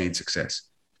have sustained success.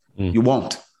 You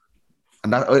won't.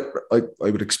 And that I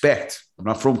would expect, I'm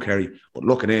not from Kerry, but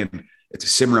looking in, it's a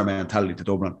similar mentality to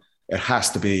Dublin. It has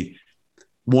to be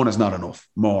one is not enough.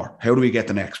 More. How do we get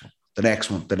the next one? The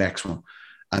next one, the next one.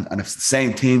 And if it's the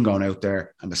same team going out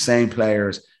there and the same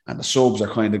players and the subs are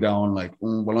kind of going like,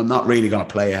 well, I'm not really going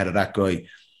to play ahead of that guy,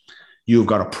 you've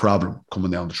got a problem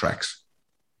coming down the tracks.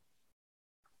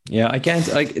 Yeah, I can't.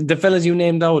 The fellas you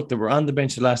named out that were on the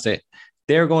bench the last day,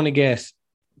 they're going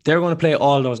to play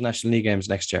all those National League games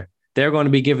next year. They're going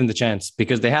to be given the chance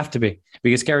because they have to be.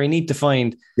 Because Kerry need to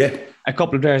find a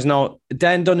couple of players. Now,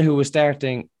 Dan Donoghue was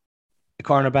starting a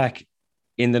cornerback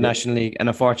in the National League and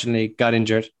unfortunately got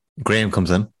injured. Graham comes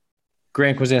in,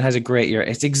 has a great year.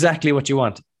 It's exactly what you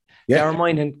want. Darren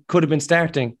Moynihan could have been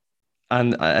starting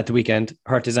at the weekend,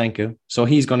 hurt his ankle. So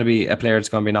he's going to be a player that's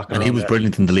going to be knocking around. And he was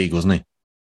brilliant in the league, wasn't he?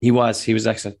 He was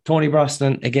excellent. Tony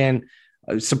Brosnan, again,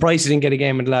 surprised he didn't get a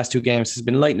game in the last two games. He's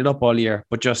been lighting it up all year,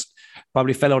 but just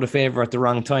probably fell out of favour at the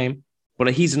wrong time.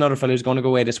 But he's another fellow who's going to go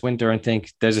away this winter and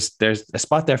think there's a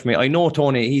spot there for me. I know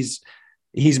Tony,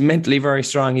 he's mentally very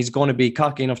strong. He's going to be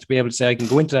cocky enough to be able to say, I can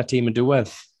go into that team and do well.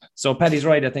 So Paddy's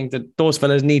right. I think that those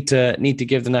fellas need to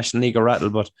give the National League a rattle,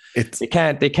 but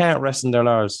they can't rest in their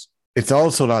laurels. It's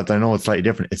also, lads, I know it's slightly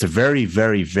different. It's a very,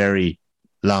 very, very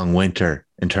long winter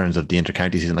in terms of the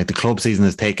inter-county season. Like the club season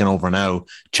is taking over now.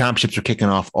 Championships are kicking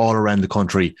off all around the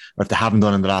country, or if they haven't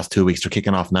done in the last 2 weeks, they're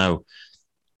kicking off now.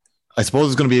 I suppose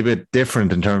it's going to be a bit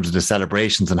different in terms of the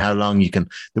celebrations and how long you can.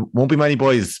 There won't be many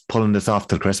boys pulling this off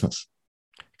till Christmas.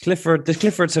 The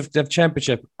Cliffords have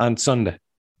championship on Sunday.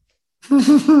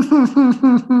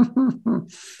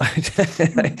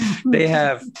 They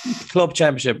have club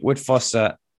championship with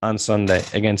Fossa on Sunday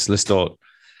against Listowel.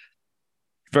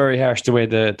 Very harsh the way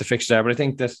the fixture are, but I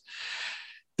think that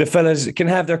the fellas can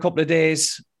have their couple of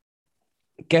days,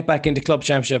 get back into club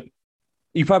championship.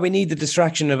 You probably need the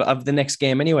distraction of the next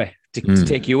game anyway to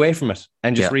take you away from it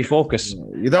and just refocus.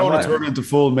 You don't want to turn into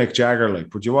full Mick Jagger,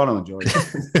 but you want to enjoy it.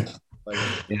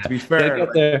 To be fair,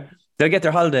 they'll get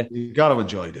their holiday. You got to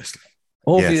enjoy this.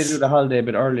 Hopefully they do the holiday a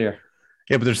bit earlier.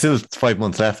 Yeah, but there's still 5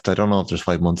 months left. I don't know if there's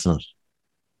 5 months in it.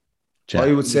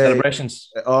 I would say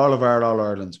celebrations. All of our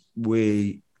All-Irelands,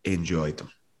 we enjoyed them.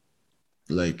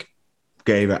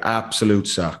 Gave it absolute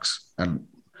socks. And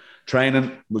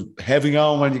training was heavy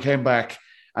on when you came back.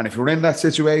 And if you were in that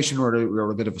situation where you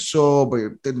were a bit of a sub, or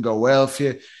it didn't go well for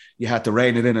you, you had to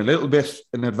rein it in a little bit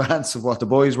in advance of what the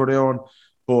boys were doing.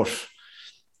 But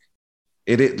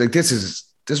this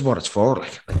is what it's for.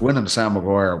 Like winning the Sam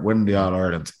Maguire, winning the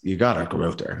All-Ireland, you got to go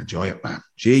out there and enjoy it, man.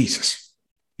 Jesus.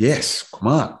 Yes, come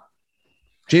on.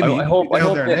 Jimmy, I hope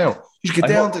now. You should get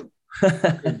down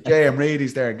to J.M.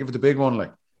 Reedy's there and give it the big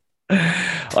one.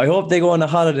 I hope they go on a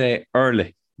holiday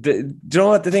early. Do you know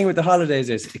what the thing with the holidays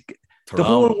is? The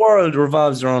whole world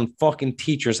revolves around fucking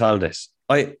teachers' holidays.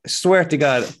 I swear to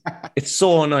God, it's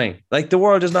so annoying. The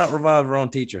world does not revolve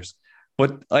around teachers.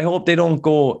 But I hope they don't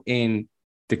go in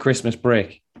the Christmas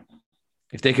break.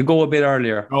 If they could go a bit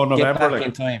earlier, November, get back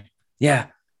in time. Yeah,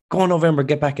 go in November,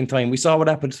 get back in time. We saw what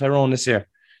happened to Tyrone this year.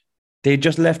 They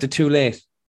just left it too late.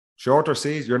 Shorter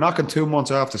season. You're knocking 2 months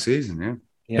off the season, yeah.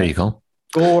 There you go.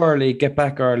 Go early, get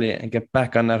back early, and get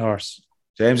back on that horse.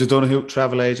 James O'Donoghue,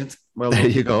 travel agent. Well done.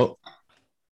 There you go.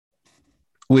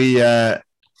 We'll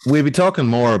be talking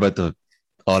more about the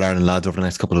All-Ireland lads over the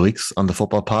next couple of weeks on the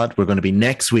Football Pod. We're going to be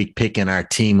next week picking our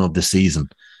team of the season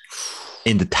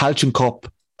in the Tailteann Cup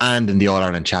and in the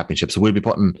All-Ireland Championship. So we'll be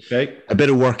putting a bit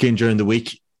of work in during the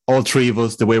week. All three of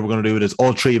us, the way we're going to do it is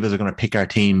all three of us are going to pick our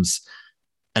teams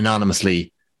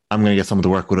anonymously. I'm going to get someone to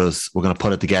work with us. We're going to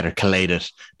put it together, collate it.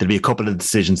 There'll be a couple of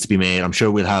decisions to be made. I'm sure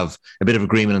we'll have a bit of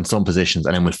agreement in some positions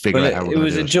and then we'll figure out how we're going to do it. It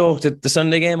was a joke that the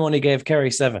Sunday game only gave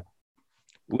Kerry 7.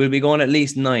 We'll be going at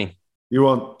least 9. You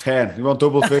want 10. You want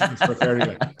double figures for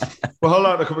Kerry. Well, hold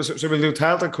on. So we'll do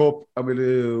Tailteann Cup and we'll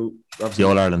do the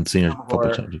All-Ireland Senior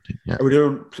Football Championship team. Yeah. Are we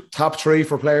doing top 3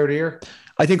 for Player of the Year?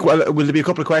 I think, will there be a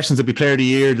couple of questions? There'll be Player of the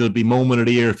Year, there'll be Moment of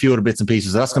the Year, a few other bits and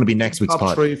pieces. That's going to be next week's pod.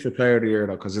 Top 3 for Player of the Year,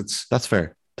 though, because that's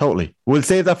fair. Totally. We'll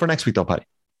save that for next week, though, Paddy.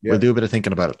 Yeah. We'll do a bit of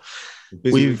thinking about it.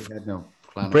 We've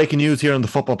breaking news here on the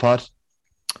Football Pod.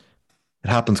 It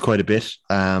happens quite a bit.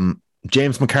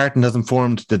 James McCartan has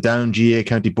informed the Down GA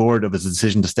County Board of his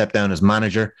decision to step down as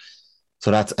manager. So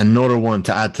that's another one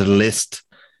to add to the list.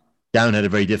 Down had a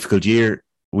very difficult year.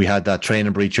 We had that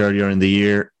training breach earlier in the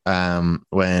year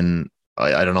when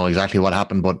I don't know exactly what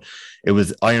happened, but it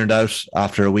was ironed out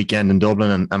after a weekend in Dublin,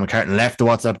 and McCartan left the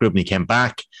WhatsApp group and he came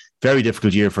back. Very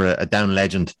difficult year for a Down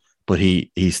legend, but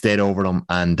he stayed over them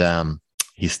and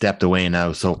he stepped away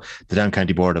now. So the Down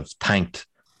County Board have thanked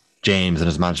James and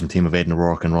his management team of Aidan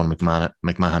O'Rourke and Ron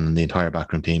McMahon and the entire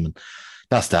backroom team. And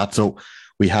that's that. So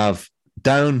we have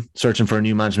Down searching for a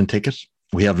new management ticket.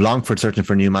 We have Longford searching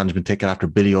for a new management ticket after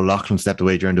Billy O'Loughlin stepped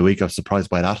away during the week. I was surprised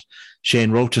by that.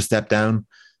 Shane Roach has stepped down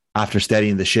after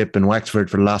steadying the ship in Wexford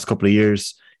for the last couple of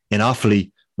years. In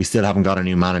Offaly, we still haven't got a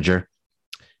new manager.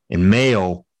 In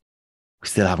Mayo, we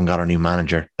still haven't got our new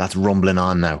manager. That's rumbling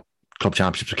on now. Club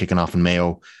championships are kicking off in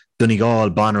Mayo.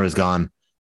 Donegal, Bonner is gone.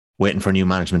 Waiting for a new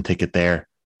management ticket there.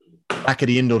 Back at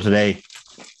the Indo today.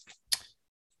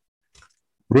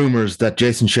 Rumours that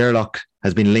Jason Sherlock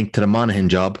has been linked to the Monaghan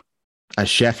job as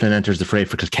Shefflin enters the fray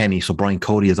for Kilkenny. So Brian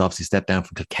Cody has obviously stepped down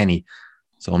from Kilkenny.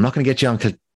 So I'm not going to get you on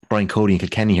Brian Cody and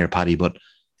Kilkenny here, Paddy, but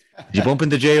did you bump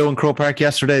into J.O. in Croke Park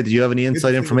yesterday? Did you have any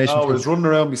inside information? I was running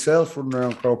around myself, running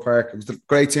around Croke Park. It was a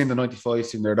great team, the 95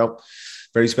 team there, though.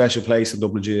 Very special place in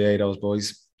Dublin GAA, those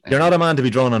boys. You're not a man to be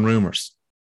drawn on rumours.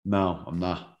 No, I'm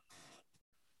not.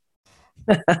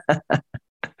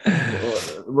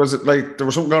 Was it like there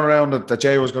was something going around that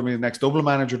Jay was going to be the next Dublin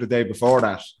manager the day before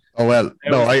that? Oh, well,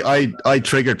 no, I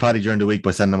triggered Paddy during the week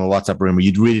by sending him a WhatsApp rumour.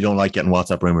 You really don't like getting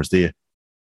WhatsApp rumours, do you?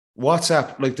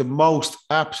 WhatsApp, like the most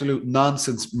absolute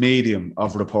nonsense medium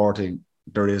of reporting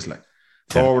there is, like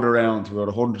forward around to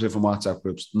about 100 different WhatsApp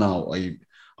groups. No,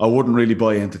 I wouldn't really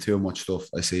buy into too much stuff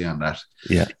I see on that.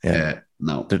 Yeah.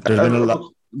 No. There's been a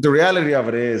lot. The reality of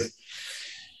it is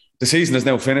the season is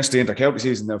now finished. The inter-county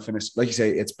season is now finished. Like you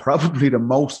say, it's probably the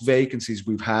most vacancies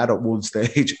we've had at one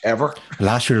stage ever.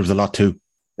 Last year there was a lot too.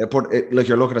 Like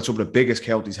you're looking at some of the biggest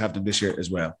counties have them this year as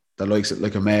well. The likes of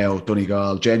like a Mayo,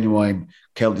 Donegal, genuine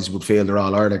counties would feel they're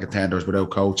all Ireland contenders without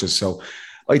coaches. So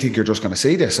I think you're just going to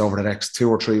see this over the next 2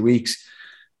 or 3 weeks.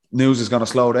 News is going to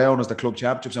slow down as the club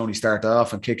championships only start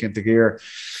off and kick into gear.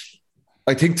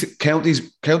 I think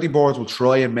county boards will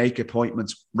try and make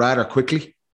appointments rather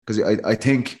quickly because I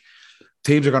think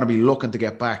teams are going to be looking to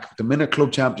get back. The minute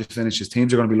club championship finishes,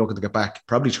 teams are going to be looking to get back,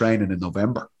 probably training in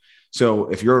November. So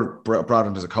if you're brought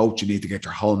in as a coach, you need to get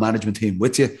your whole management team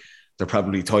with you. They're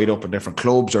probably tied up in different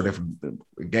clubs or different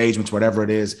engagements, whatever it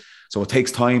is. So it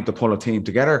takes time to pull a team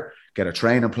together, get a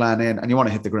training plan in, and you want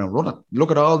to hit the ground running.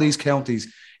 Look at all these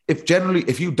counties.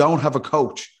 If you don't have a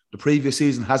coach, the previous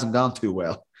season hasn't gone too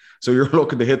well. So you're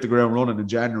looking to hit the ground running in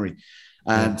January.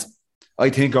 And I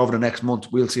think over the next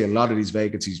month, we'll see a lot of these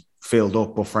vacancies filled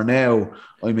up. But for now,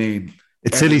 I mean...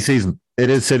 It's silly season. It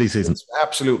is silly season. It's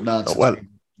absolute nonsense. Well,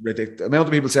 ridiculous. The amount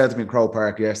of people said to me in Croke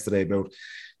Park yesterday about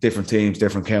different teams,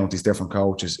 different counties, different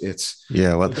coaches. I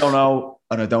don't know,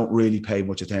 and I don't really pay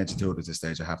much attention to it at this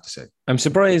stage, I have to say. I'm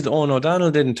surprised Owen O'Donnell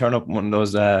didn't turn up one of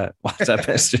those WhatsApp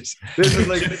messages. This is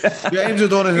like James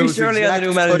O'Donoghue is the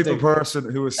exact type of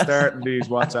person who is starting these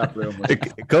WhatsApp rumors.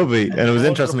 It could be, and it was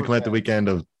interesting to come out the weekend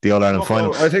of the All-Ireland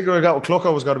final. I think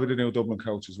Clucko was going to be the new Dublin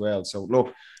coach as well. So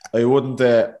look, I wouldn't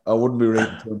be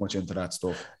reading too much into that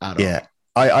stuff at all. Yeah.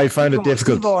 I found it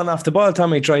difficult. Steve Owen off the ball,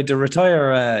 Tommy tried to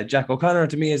retire Jack O'Connor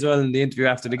to me as well in the interview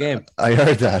after the game. I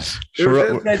heard that.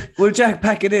 Sure. Will Jack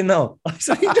pack it in now? I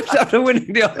said he just after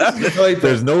winning the All-Ireland.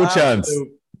 There's no chance.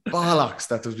 Bollocks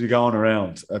that there's be going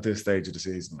around at this stage of the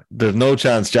season. There's no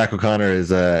chance Jack O'Connor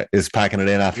is packing it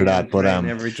in after that. But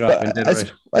every drop in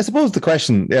I suppose the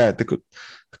question,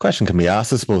 the question can be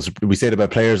asked. I suppose we say it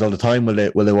about players all the time. Will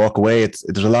they walk away?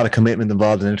 There's a lot of commitment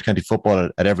involved in intercounty football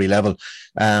at every level.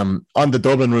 On the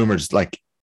Dublin rumours, like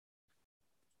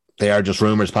they are just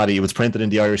rumours, Paddy. It was printed in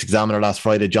the Irish Examiner last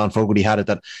Friday. John Fogarty had it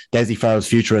that Dessie Farrell's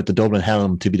future at the Dublin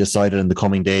helm to be decided in the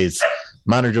coming days.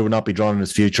 Manager would not be drawn in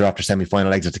his future after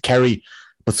semi-final exit to Kerry,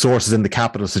 but sources in the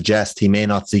capital suggest he may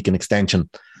not seek an extension.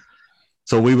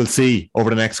 So we will see over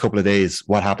the next couple of days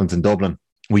what happens in Dublin.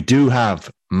 We do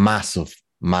have massive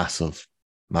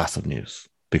news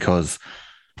because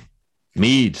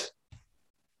Meath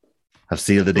have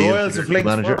sealed the deal. Royals have linked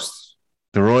manager. First.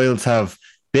 The Royals have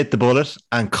bit the bullet,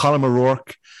 and Colm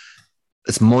O'Rourke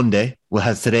this Monday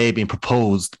has today been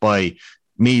proposed by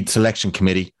Meath Selection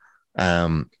Committee.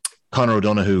 Conor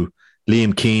O'Donoghue,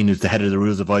 Liam Keane, who's the head of the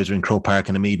Rules Advisory in Croke Park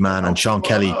and a Meath man, and Sean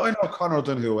Kelly. I know Conor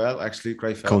O'Donoghue well, actually,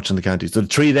 great fella. Coach in the county. So the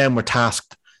three of them were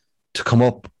tasked to come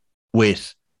up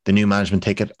with the new management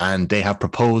ticket, and they have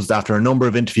proposed, after a number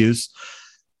of interviews,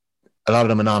 a lot of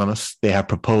them anonymous, they have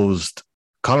proposed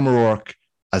Colm O'Rourke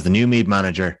as the new Meath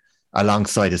manager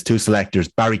alongside his two selectors,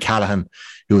 Barry Callahan,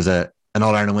 who was an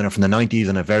All-Ireland winner from the 90s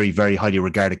and a very, very highly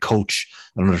regarded coach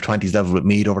at under-20s level with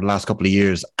Meath over the last couple of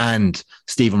years, and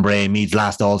Stephen Bray, Meath's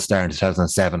last All-Star in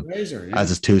 2007, as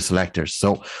his two selectors.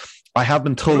 So I have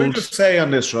been told... Let me just say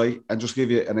on this, right, and just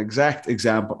give you an exact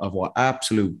example of what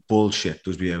absolute bullshit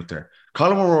does be out there.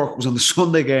 Colm O'Rourke was on the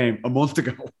Sunday game a month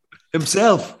ago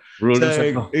himself,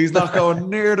 saying he's not going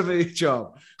near the Meath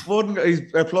job.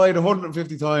 He's applied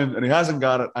 150 times and he hasn't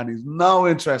got it, and he's no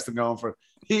interest in going for it.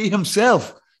 He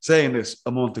himself saying this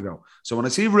a month ago. So when I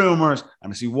see rumours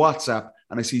and I see WhatsApp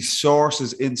and I see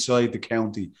sources inside the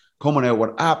county coming out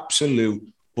with absolute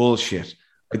bullshit,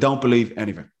 I don't believe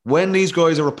anything. When these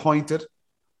guys are appointed,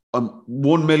 I'm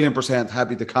 1,000,000%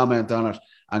 happy to comment on it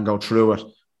and go through it.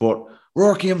 But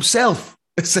Rourke himself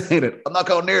is saying it. I'm not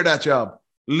going near that job.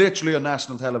 Literally on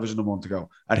national television a month ago.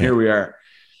 And here we are.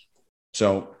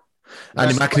 So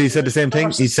Andy McAtee said the same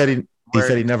thing. He said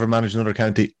he'd never managed another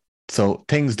county. So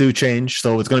things do change.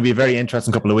 So it's going to be a very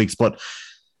interesting couple of weeks. But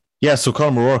yeah, so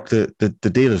Colm O'Rourke,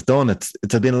 the deal is done. It's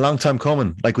been a long time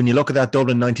coming. Like when you look at that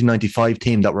Dublin 1995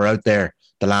 team that were out there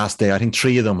the last day, I think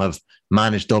 3 of them have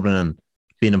managed Dublin and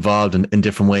been involved in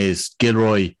different ways.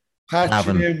 Gilroy,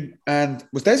 Patchin, and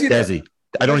was Desi there?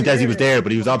 I don't think Desi was there,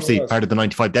 but he was obviously part of the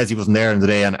 95. Desi wasn't there in the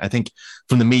day. And I think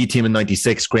from the Meath team in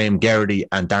 96, Graham Garrity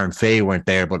and Darren Fay weren't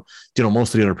there. But, you know,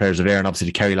 most of the other players are there. And obviously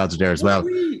the Kerry lads are there as well.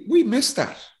 We missed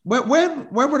that. When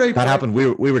were they? That happened.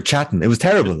 We were chatting. It was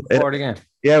terrible. Again.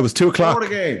 Yeah, it was 2 o'clock.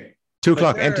 2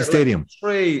 o'clock, empty stadium.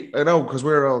 3, I know, because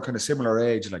we're all kind of similar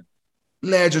age, like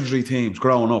legendary teams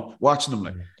growing up, watching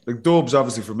them. Like Dubs,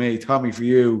 obviously, for me, Tommy for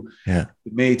you, the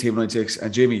May team 96,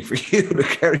 and Jimmy for you, the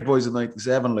Kerry boys in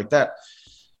 97, like that.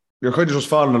 You're kind of just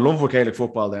falling in love with Gaelic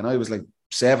football then. I was like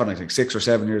 7, I think, 6 or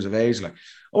 7 years of age. Like,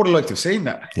 I would have liked to have seen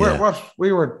that. Yeah.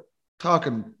 We were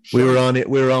talking. We were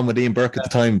on with Ian Burke at the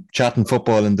time, chatting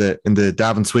football in the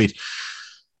Davin suite.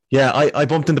 Yeah, I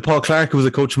bumped into Paul Clark, who was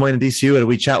a coach of mine in DCU, and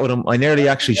we chat with him. I nearly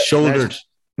actually shouldered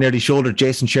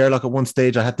Jason Sherlock at one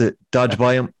stage. I had to dodge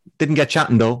by him. Didn't get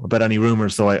chatting though about any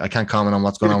rumours, so I can't comment on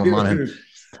what's going on with Monaghan.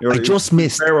 I just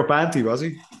missed. Fair with Banty, was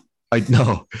he?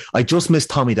 I just missed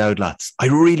Tommy Dowd, lads. I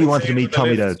really wanted to meet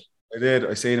Tommy Dowd. I did.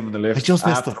 I seen him in the lift. I just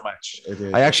missed him. The match. I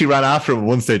did. I actually ran after him at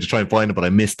one stage to try and find him, but I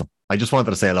missed him. I just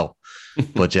wanted to say hello.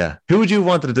 But yeah, who would you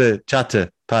wanted to chat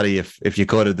to, Paddy, if you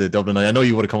could at the Dublin? I know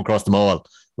you would have come across them all.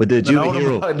 But did you have a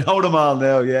hero? I know them all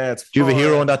now. Yeah, do you have a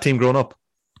hero on that team growing up?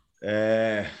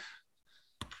 Did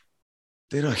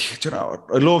I? Do you know,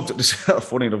 I loved this.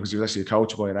 Funny enough, because he was actually a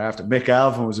coach of mine after. Mick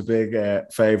Alvin was a big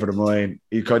favourite of mine.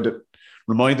 He kind of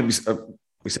reminded me of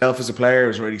myself as a player. He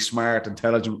was really smart,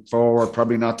 intelligent forward.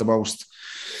 Probably not the most,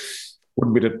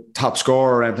 wouldn't be the top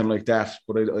scorer or anything like that.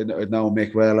 But I know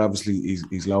Mick well. Obviously,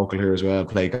 he's local here as well.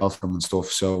 Play golf for him and stuff.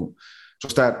 So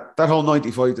just that whole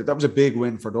 95, that was a big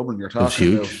win for Dublin. You're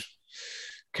talking about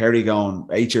Kerry going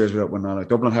 8 years without winning. Like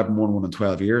Dublin haven't won one in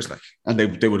 12 years. Like, and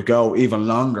they would go even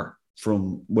longer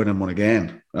from winning one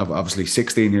again, obviously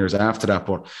 16 years after that.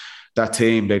 But that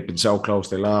team, they'd been so close.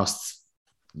 They lost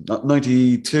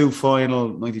 92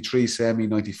 final, 93 semi,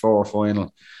 94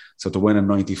 final. So to win in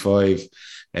 95,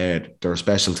 they're a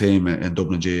special team in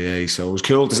Dublin GAA. So it was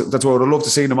cool. That's why I would have loved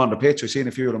to see them on the pitch. I've seen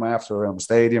a few of them after around the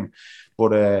stadium.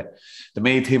 But the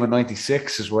main team in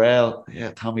 96 as well.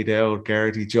 Yeah, Tommy Dowd,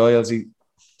 Garrity, Giles,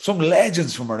 some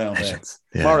legends from around there.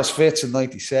 Yeah. Maurice Fitz in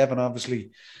 97,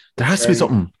 obviously. There has to be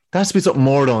something. There has to be something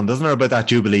more done, doesn't there, about that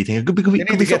Jubilee thing? You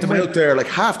need to get them out there like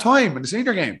half time in the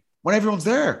senior game when everyone's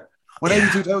there, when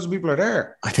 82,000 people are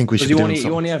there. I think we should. You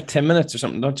only have 10 minutes or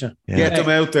something, don't you? Yeah. Get them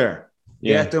out there.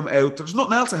 Yeah. Get them out. There's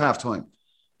nothing else at half time.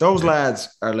 Those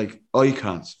lads are like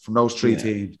icons from those 3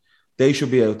 teams. They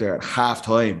should be out there at half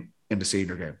time in the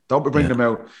senior game. Don't bring them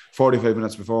out 45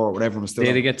 minutes before when everyone's still.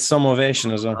 They get some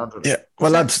ovation as well. Yeah.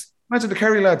 Well, lads, imagine the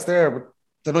Kerry lads there with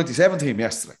the 97 team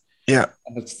yesterday. Yeah.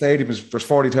 And the stadium there's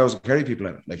 40,000 Kerry people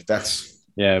in it. Like that's.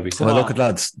 Yeah. Well, look at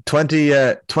lads.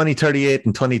 2038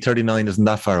 and 2039 isn't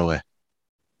that far away.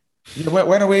 Yeah,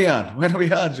 when are we on?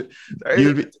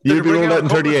 You'll be rolled out in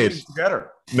 38.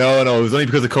 Together. No, it was only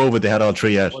because of COVID they had all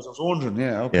 3 out. I was wondering,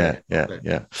 yeah. Okay.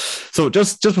 Yeah. So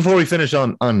just before we finish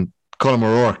on Colm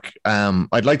O'Rourke,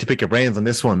 I'd like to pick your brains on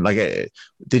this one. Like,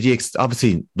 did you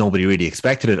obviously nobody really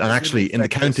expected it, and actually in the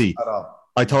county,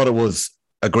 I thought it was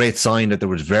a great sign that there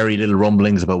was very little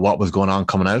rumblings about what was going on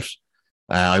coming out.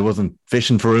 I wasn't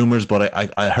fishing for rumours, but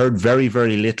I heard very,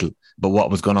 very little about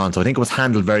what was going on. So I think it was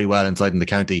handled very well inside in the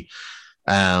county.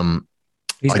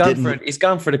 He's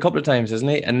gone for it a couple of times,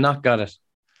 hasn't he? And not got it.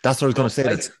 That's what I was going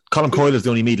to say. Colin Coyle is the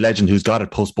only Meath legend who's got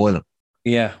it post-Boylan.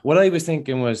 Yeah. What I was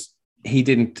thinking was he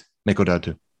didn't. Make go down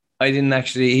to. He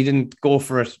didn't go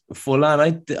for it full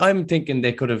on. I'm thinking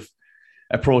they could have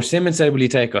approached him and said, will you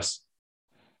take us?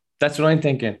 That's what I'm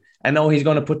thinking. I know he has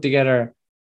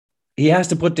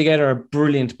to put together a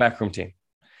brilliant backroom team.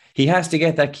 He has to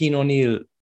get that Cian O'Neill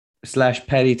 /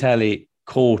 Paddy Talley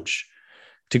coach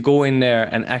to go in there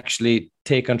and actually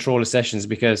take control of sessions,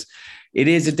 because it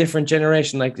is a different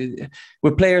generation. Like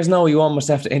with players now, you almost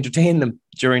have to entertain them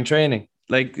during training.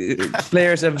 Like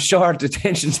players have short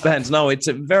attention spans now. It's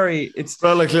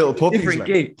well, like little puppies. Different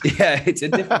gig. Yeah, it's a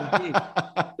different gig.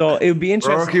 So it would be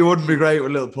interesting. Rourke wouldn't be great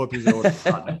with little puppies.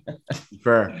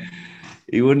 Fair.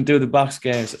 He wouldn't do the box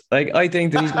games. Like, I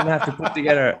think that he's going to have to put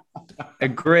together a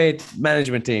great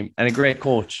management team and a great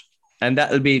coach, and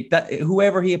that'll be that.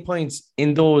 Whoever he appoints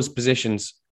in those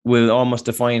positions will almost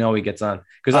define how he gets on,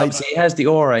 because obviously he has the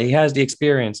aura, he has the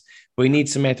experience, but he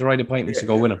needs to make the right appointments to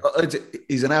go win him.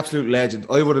 He's an absolute legend.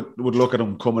 I would look at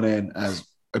him coming in as,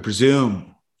 I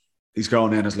presume he's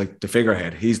going in as like the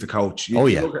figurehead. He's the coach.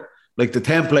 Yeah. Like the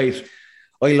template.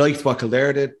 I liked what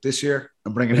Kildare did this year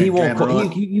and bringing in Glenn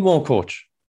Ryan. He won't coach.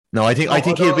 No, I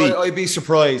think he'll be. I'd be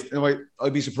surprised.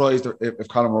 I'd be surprised if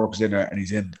Colm O'Rourke's in there and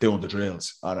he's in doing the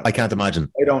drills. I can't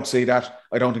imagine. I don't see that.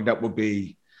 I don't think that would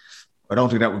be a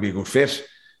good fit.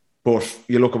 But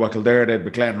you look at what Kildare did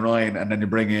with Glenn Ryan, and then you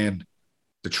bring in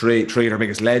the three of their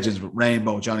biggest legends with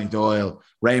Rainbow, Johnny Doyle.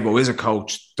 Rainbow is a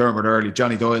coach. Dermot Earley,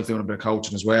 Johnny Doyle's doing a bit of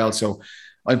coaching as well. So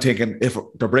I'm thinking if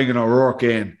they're bringing O'Rourke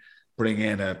in, bring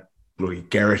in a bloody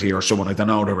Garrity or someone, I don't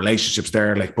know the relationships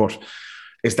there, but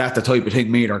is that the type of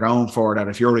thing Meath are going for? That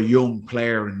if you're a young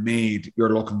player in Meath,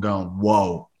 you're looking going,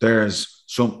 whoa, there's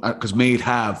some, because Meath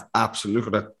have absolute, look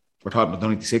at that, we're talking about the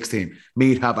 96 team,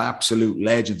 Meath have absolute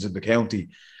legends in the county.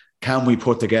 Can we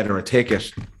put together a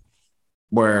ticket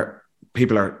where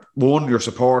people are, one, your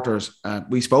supporters, and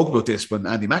we spoke about this when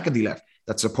Andy McEntee left,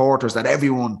 that supporters, that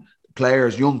everyone,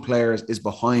 players, young players, is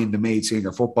behind the Meath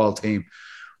senior football team.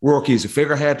 Rourke is a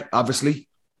figurehead, obviously.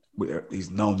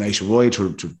 He's known nationwide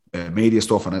through media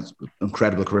stuff, and it's an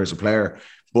incredible career as a player.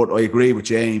 But I agree with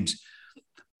James.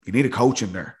 You need a coach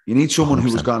in there. You need someone 100%.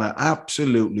 Who is going to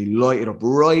absolutely light it up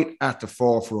right at the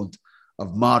forefront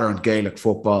of modern Gaelic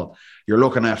football. You're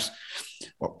looking at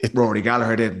what Rory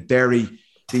Gallagher did in Derry,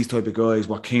 these type of guys,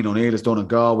 what Cian O'Neill has done in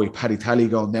Galway, Paddy Tally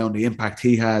going down, the impact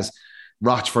he has,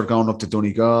 Rochford going up to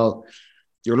Donegal.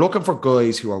 You're looking for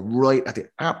guys who are right at the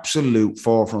absolute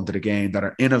forefront of the game, that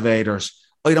are innovators.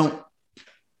 I don't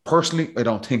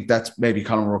think that's maybe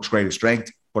Colm O'Rourke's greatest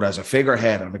strength, but as a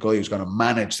figurehead and a guy who's going to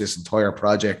manage this entire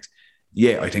project,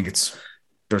 yeah, I think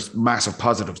there's massive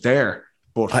positives there.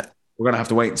 But we're going to have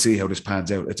to wait and see how this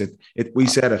pans out. We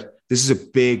said it. This is a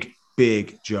big,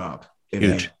 big job.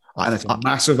 Huge. And it's a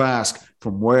massive ask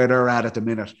from where they're at the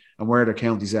minute and where their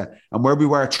county's at. And where we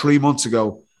were 3 months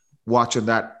ago watching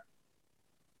that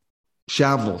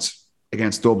shambles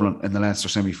against Dublin in the Leinster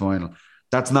semi-final.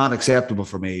 That's not acceptable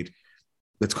for Meath.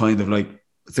 It's kind of like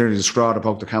there's a straw to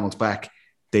poke the camel's back.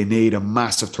 They need a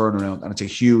massive turnaround, and it's a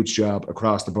huge job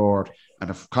across the board. And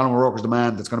if Colm O'Rourke is the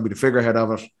man that's going to be the figurehead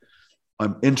of it,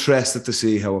 I'm interested to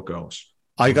see how it goes.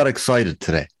 I got excited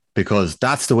today because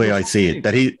that's the way I see it.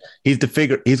 That he's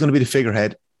going to be the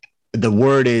figurehead. The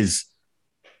word is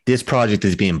this project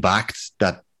is being backed.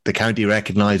 That the county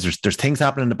recognises there's things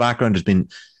happening in the background. There's been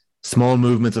small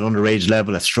movements at underage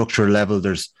level, at structural level.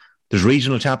 There's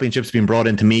regional championships being brought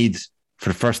into Meath for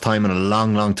the first time in a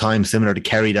long, long time, similar to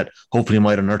Kerry, that hopefully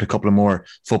might unearth a couple of more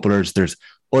footballers. There's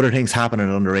other things happening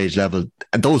at underage level,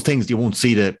 and those things you won't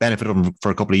see the benefit of them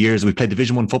for a couple of years. We played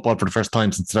Division 1 football for the first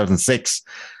time since 2006.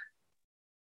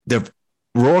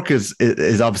 Rourke is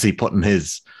obviously putting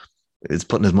his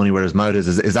money where his mouth is.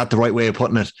 Is that the right way of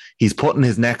putting it? He's putting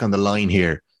his neck on the line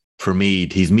here for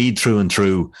Meath. He's Meath through and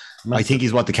through. I think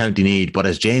he's what the county need. But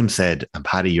as James said, and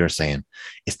Paddy, you're saying,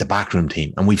 it's the backroom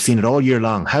team. And we've seen it all year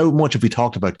long. How much have we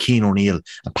talked about Cian O'Neill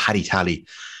and Paddy Tally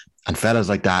and fellas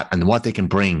like that and what they can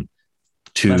bring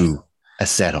to a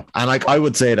setup? And I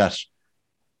would say that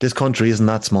this country isn't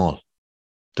that small.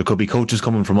 There could be coaches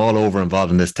coming from all over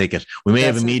involved in this ticket. We may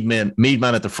have a Meath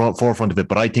man at the forefront of it,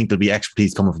 but I think there'll be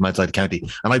expertise coming from outside the county.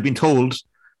 And I've been told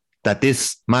that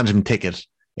this management ticket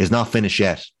is not finished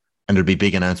yet, and there'll be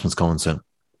big announcements coming soon.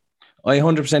 I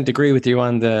 100% agree with you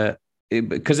on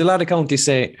because a lot of counties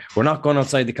say, we're not going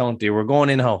outside the county, we're going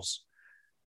in-house.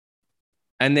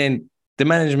 And then the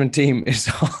management team is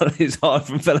all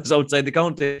from fellas outside the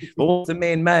county. But once the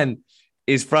main man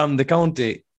is from the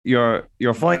county, you're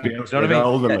fine. You know what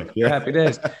I mean? Yeah. Happy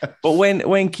days. But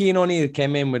when Cian O'Neill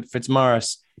came in with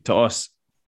Fitzmaurice to us,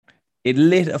 it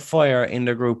lit a fire in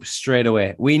the group straight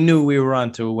away. We knew we were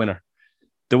on to a winner.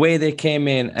 The way they came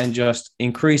in and just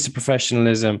increased the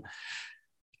professionalism.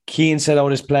 Cian set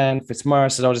out his plan,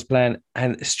 Fitzmaurice set out his plan,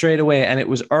 and straight away, and it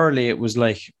was early, it was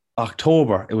like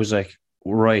October. It was like,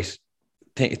 right,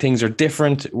 things are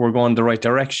different. We're going the right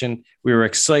direction. We were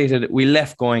excited. We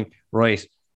left going, right,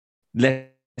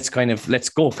 let's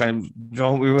go.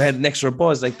 We had an extra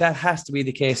buzz. Like, that has to be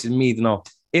the case in Meath now.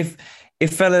 If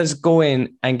fellas go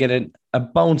in and get a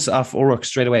bounce off O'Rourke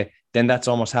straight away, then that's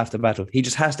almost half the battle. He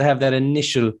just has to have that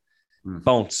initial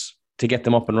bounce to get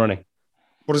them up and running.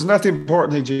 But isn't that the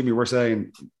important thing, Jimmy? We're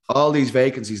saying all these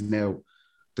vacancies now,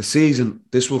 the season,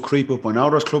 this will creep up. I know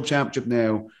there's club championship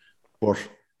now, but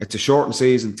it's a shortened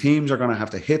season. Teams are going to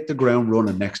have to hit the ground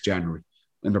running next January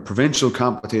in the provincial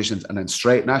competitions, and then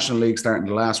straight National League starting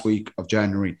the last week of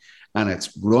January, and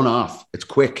it's run off. It's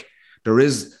quick. There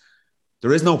is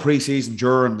no pre-season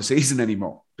during the season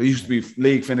anymore. There used to be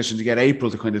league finishing to get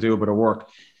April to kind of do a bit of work.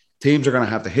 Teams are going to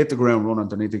have to hit the ground running.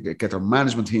 They need to get their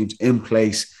management teams in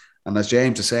place. And as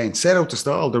James is saying, set out to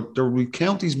stall. There will be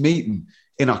counties meeting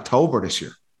in October this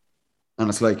year. And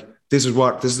it's like, this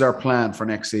is our plan for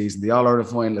next season. The All-Ireland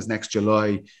final is next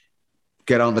July.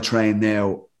 Get on the train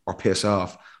now or piss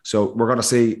off. So we're going to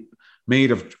see Meath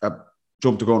have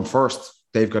jumped the gun first.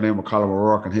 They've gone in with Colm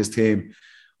O'Rourke and his team.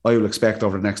 I will expect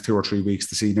over the next 2 or 3 weeks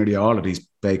to see nearly all of these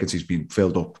vacancies being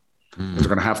filled up. They're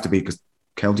going to have to be, because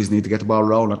counties need to get the ball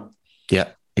rolling. Yeah,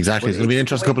 exactly. It's going to be an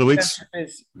interesting couple of weeks.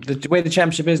 The way the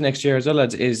championship is next year as well,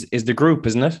 lads, is the group,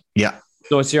 isn't it? Yeah.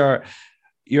 So it's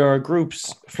your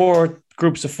groups, 4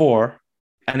 groups of 4,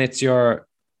 and it's your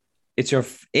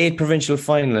 8 provincial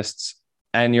finalists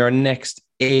and your next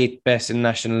 8 best in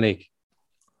National League.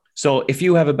 So if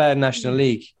you have a bad National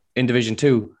League in Division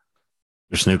 2,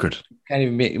 you're snookered.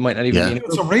 You might not even be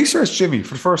in some research, Jimmy,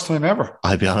 for the first time ever.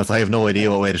 I'll be honest, I have no idea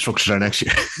what way the structures are next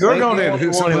year. You're going in.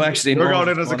 You're going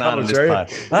in as a college, are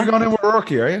you? You're going in with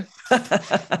Rourke, are you?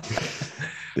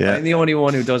 Yeah. I'm the only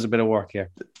one who does a bit of work here.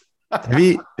 Have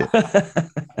you?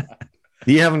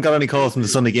 You haven't got any calls from the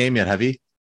Sunday game yet, have you?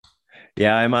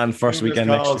 Yeah, I'm on first weekend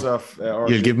next year.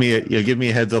 You'll give me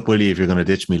a heads up, will you, if you're going to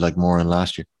ditch me like Moran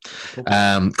last year.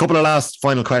 Couple of last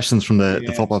final questions from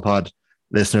the football pod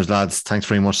listeners, lads. Thanks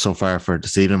very much so far for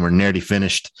this evening. We're nearly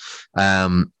finished.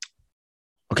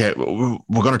 Okay, we're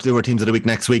going to do our teams of the week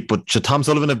next week, but should Tom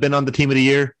Sullivan have been on the team of the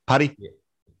year, Paddy? Yeah.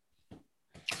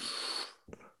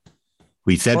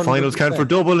 We said 100%. Finals count for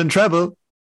double and treble.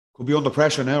 Could be under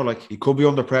pressure now. Like, he could be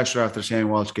under pressure after Shane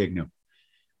Walsh gig now.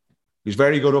 He's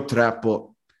very good up to that, but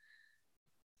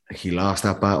he lost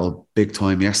that battle big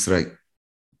time yesterday.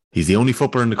 He's the only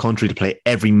footballer in the country to play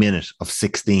every minute of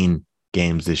 16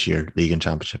 games this year, league and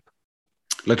championship.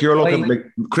 Like, you're looking, like,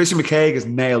 Christian McKaig is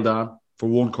nailed on for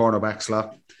one cornerback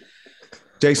slot.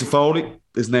 Jason Foley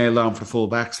is nailed on for the full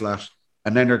back slot.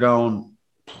 And then you're going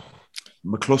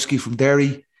McCluskey from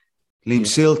Derry, Liam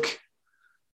Silk.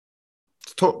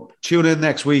 Tune in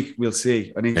next week. We'll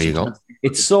see. There you go.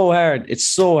 It's so hard. It's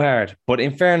so hard. But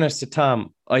in fairness to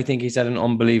Tom, I think he's had an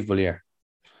unbelievable year.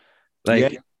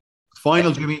 Like,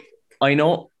 final, Jimmy. I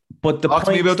know, but talk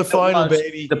to me about the final,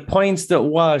 baby. The points that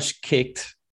Walsh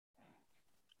kicked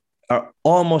are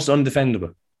almost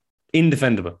undefendable,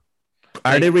 indefendable.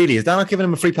 Are they really? Is that not giving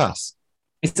him a free pass?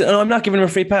 I'm not giving him a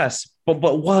free pass, but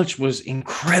Walsh was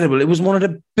incredible. It was one of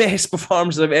the best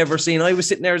performances I've ever seen. I was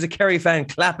sitting there as a Kerry fan,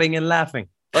 clapping and laughing.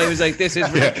 I was like, "This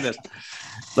is ridiculous."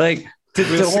 Like,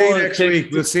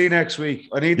 we'll see next week.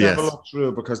 I need to have a look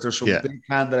through, because there's some big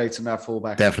candidates in that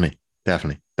fullback. Definitely.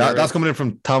 That's coming in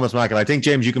from Thomas Mackett. I think,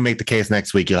 James, you can make the case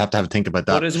next week. You'll have to have a think about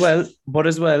that. But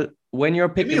as well, when you're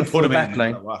picking a full back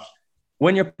line,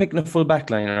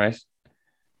 right?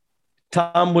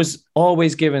 Tom was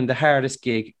always given the hardest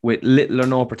gig with little or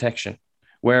no protection.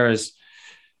 Whereas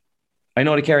I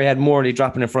know the Kerry had Morley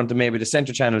dropping in front of maybe the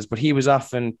centre channels, but he was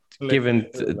often given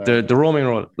the roaming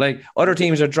role. Like, other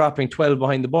teams are dropping 12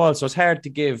 behind the ball, so it's hard to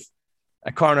give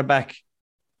a cornerback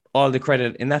all the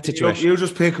credit in that situation. You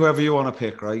just pick whoever you want to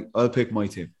pick, right? I'll pick my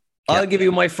team. I'll give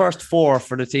you my first 4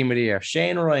 for the team of the year.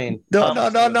 Shane Ryan. No. I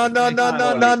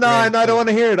don't want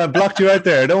to hear it. I blocked you out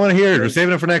there. I don't want to hear it. We're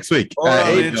saving it for next week.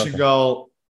 Goal.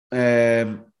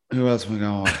 Who else am I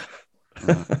going?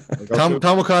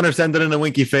 Tom O'Connor sent it in a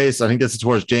winky face. I think this is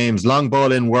towards James. Long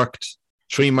ball in, worked.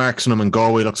 3 marks on him, and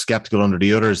Galway looked sceptical under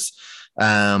the others.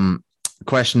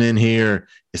 Question in here: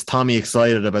 is Tommy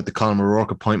excited about the Colm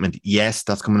O'Rourke appointment? Yes,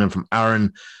 that's coming in from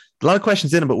Aaron. A lot of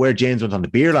questions in about where James went on the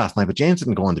beer last night, but James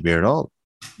didn't go on the beer at all.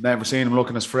 Never seen him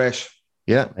looking as fresh.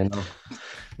 Yeah, I know.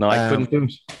 No, I couldn't do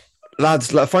it. Lads,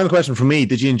 final question from me: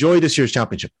 did you enjoy this year's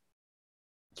championship?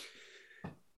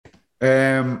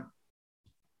 I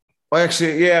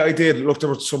did. Look, there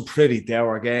were some pretty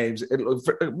dour games. It looked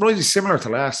really similar to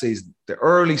last season. The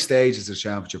early stages of the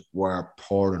championship were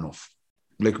poor enough.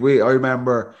 Like, I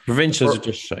remember provincials are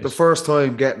just shite. The first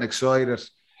time getting excited,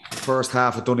 first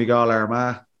half of Donegal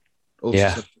Armagh,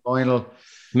 to final.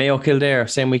 Mayo Kildare,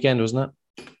 same weekend, wasn't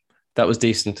it? That was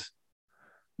decent.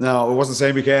 No, it wasn't the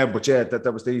same weekend, but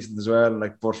that was decent as well.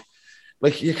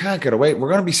 Like, you can't get away. We're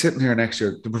going to be sitting here next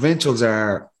year. The provincials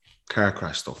are car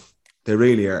crash stuff. They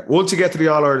really are. Once you get to the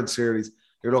All-Ireland series,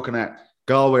 you're looking at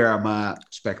Galway Armagh,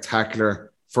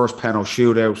 spectacular. First penalty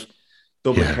shootout.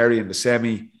 Dublin Kerry in the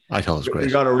semi. I thought it was great.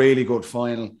 We got a really good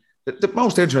final. The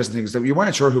most interesting thing is that you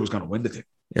weren't sure who was going to win the thing.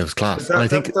 It was class. I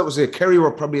think that was it. Kerry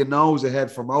were probably a nose ahead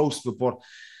for most of it, but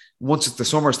once the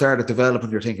summer started developing,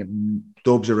 you're thinking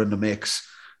Dubs are in the mix.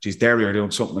 Geez, Derry are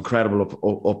doing something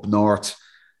incredible up north.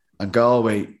 And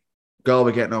Galway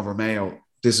getting over Mayo.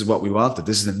 This is what we wanted.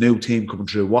 This is a new team coming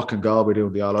through. What can Galway do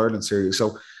in the All-Ireland series?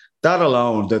 So that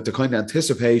alone, the kind of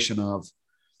anticipation of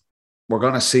we're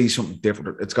going to see something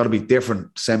different. It's got to be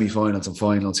different semi-finals and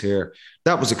finals here.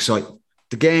 That was exciting.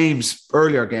 The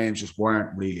earlier games just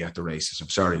weren't really at the races. I'm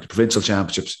sorry. The provincial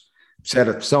championships, I've said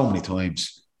it so many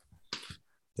times,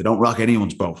 they don't rock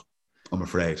anyone's boat, I'm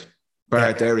afraid.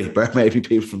 Bar Derry, maybe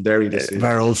people from Derry this year.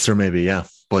 Bar Ulster maybe, yeah.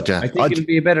 But I think it'll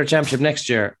be a better championship next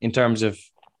year in terms of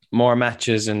more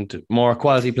matches and more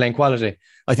quality playing quality.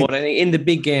 I think in the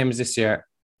big games this year,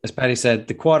 as Paddy said,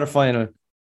 the quarter-final,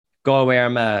 Galway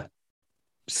Armagh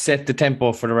set the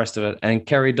tempo for the rest of it, and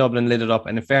Kerry Dublin lit it up.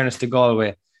 And in fairness to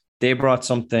Galway, they brought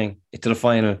something to the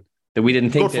final that we didn't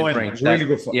think they'd bring. Really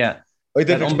good final. Yeah.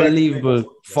 That unbelievable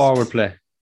forward play.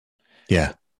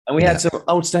 Yeah. And we had some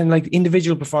outstanding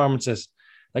individual performances.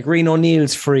 Like Reno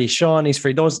O'Neill's free, Shawnee's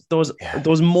free. Those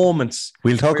moments.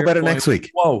 We'll talk about it next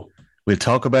week. Whoa. We'll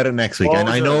talk about it next week. And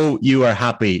I know you are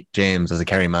happy, James, as a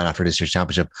Kerry man after this year's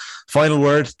championship. Final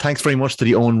word. Thanks very much to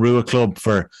the Owen Rua Club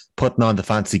for putting on the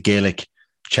fancy Gaelic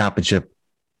championship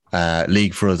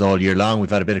league for us all year long. We've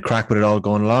had a bit of crack with it all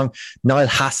going along. Niall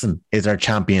Hassan is our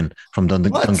champion from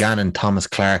Dungannon, Thomas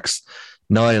Clark's.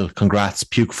 Niall, congrats.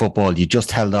 Puke Football. You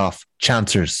just held off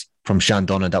Chancers from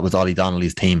Shandonna. That was Ollie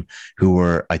Donnelly's team, who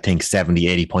were, I think, 70,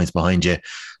 80 points behind you.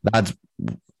 Lads,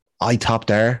 I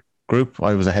topped our group.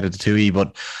 I was ahead of the 2E,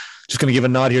 but just going to give a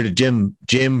nod here to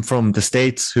Jim from the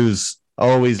States, who's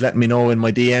always letting me know in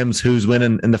my DMs who's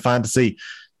winning in the fantasy.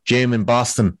 Jim in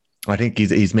Boston. I think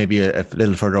he's maybe a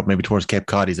little further up, maybe towards Cape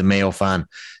Cod. He's a Mayo fan.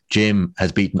 Jim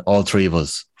has beaten all three of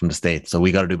us from the States, so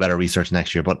we got to do better research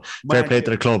next year. But fair play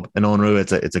to the club in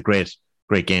Owenrua. It's a great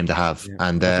game to have. Yeah.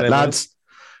 And lads,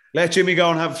 let Jimmy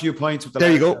go and have a few points. With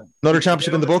there you go. Another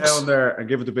championship in the books. Down there and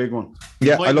give it the big one.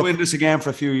 Yeah, I might win this again for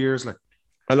a few years.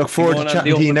 I look forward to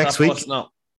chatting to you next week.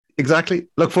 Exactly.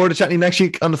 Look forward to chatting to you next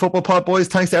week on the Football Pod, boys.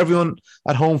 Thanks to everyone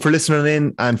at home for listening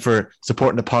in and for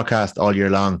supporting the podcast all year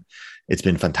long. It's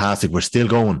been fantastic. We're still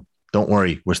going. Don't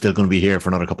worry. We're still going to be here for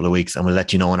another couple of weeks, and we'll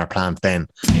let you know on our plans then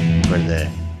for the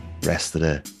rest of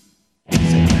the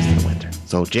winter.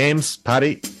 So, James,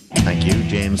 Paddy, thank you.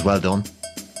 James, well done.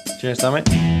 Cheers, Tommy.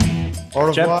 Au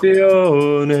revoir.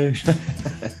 Champion.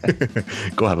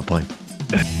 Go have a pint.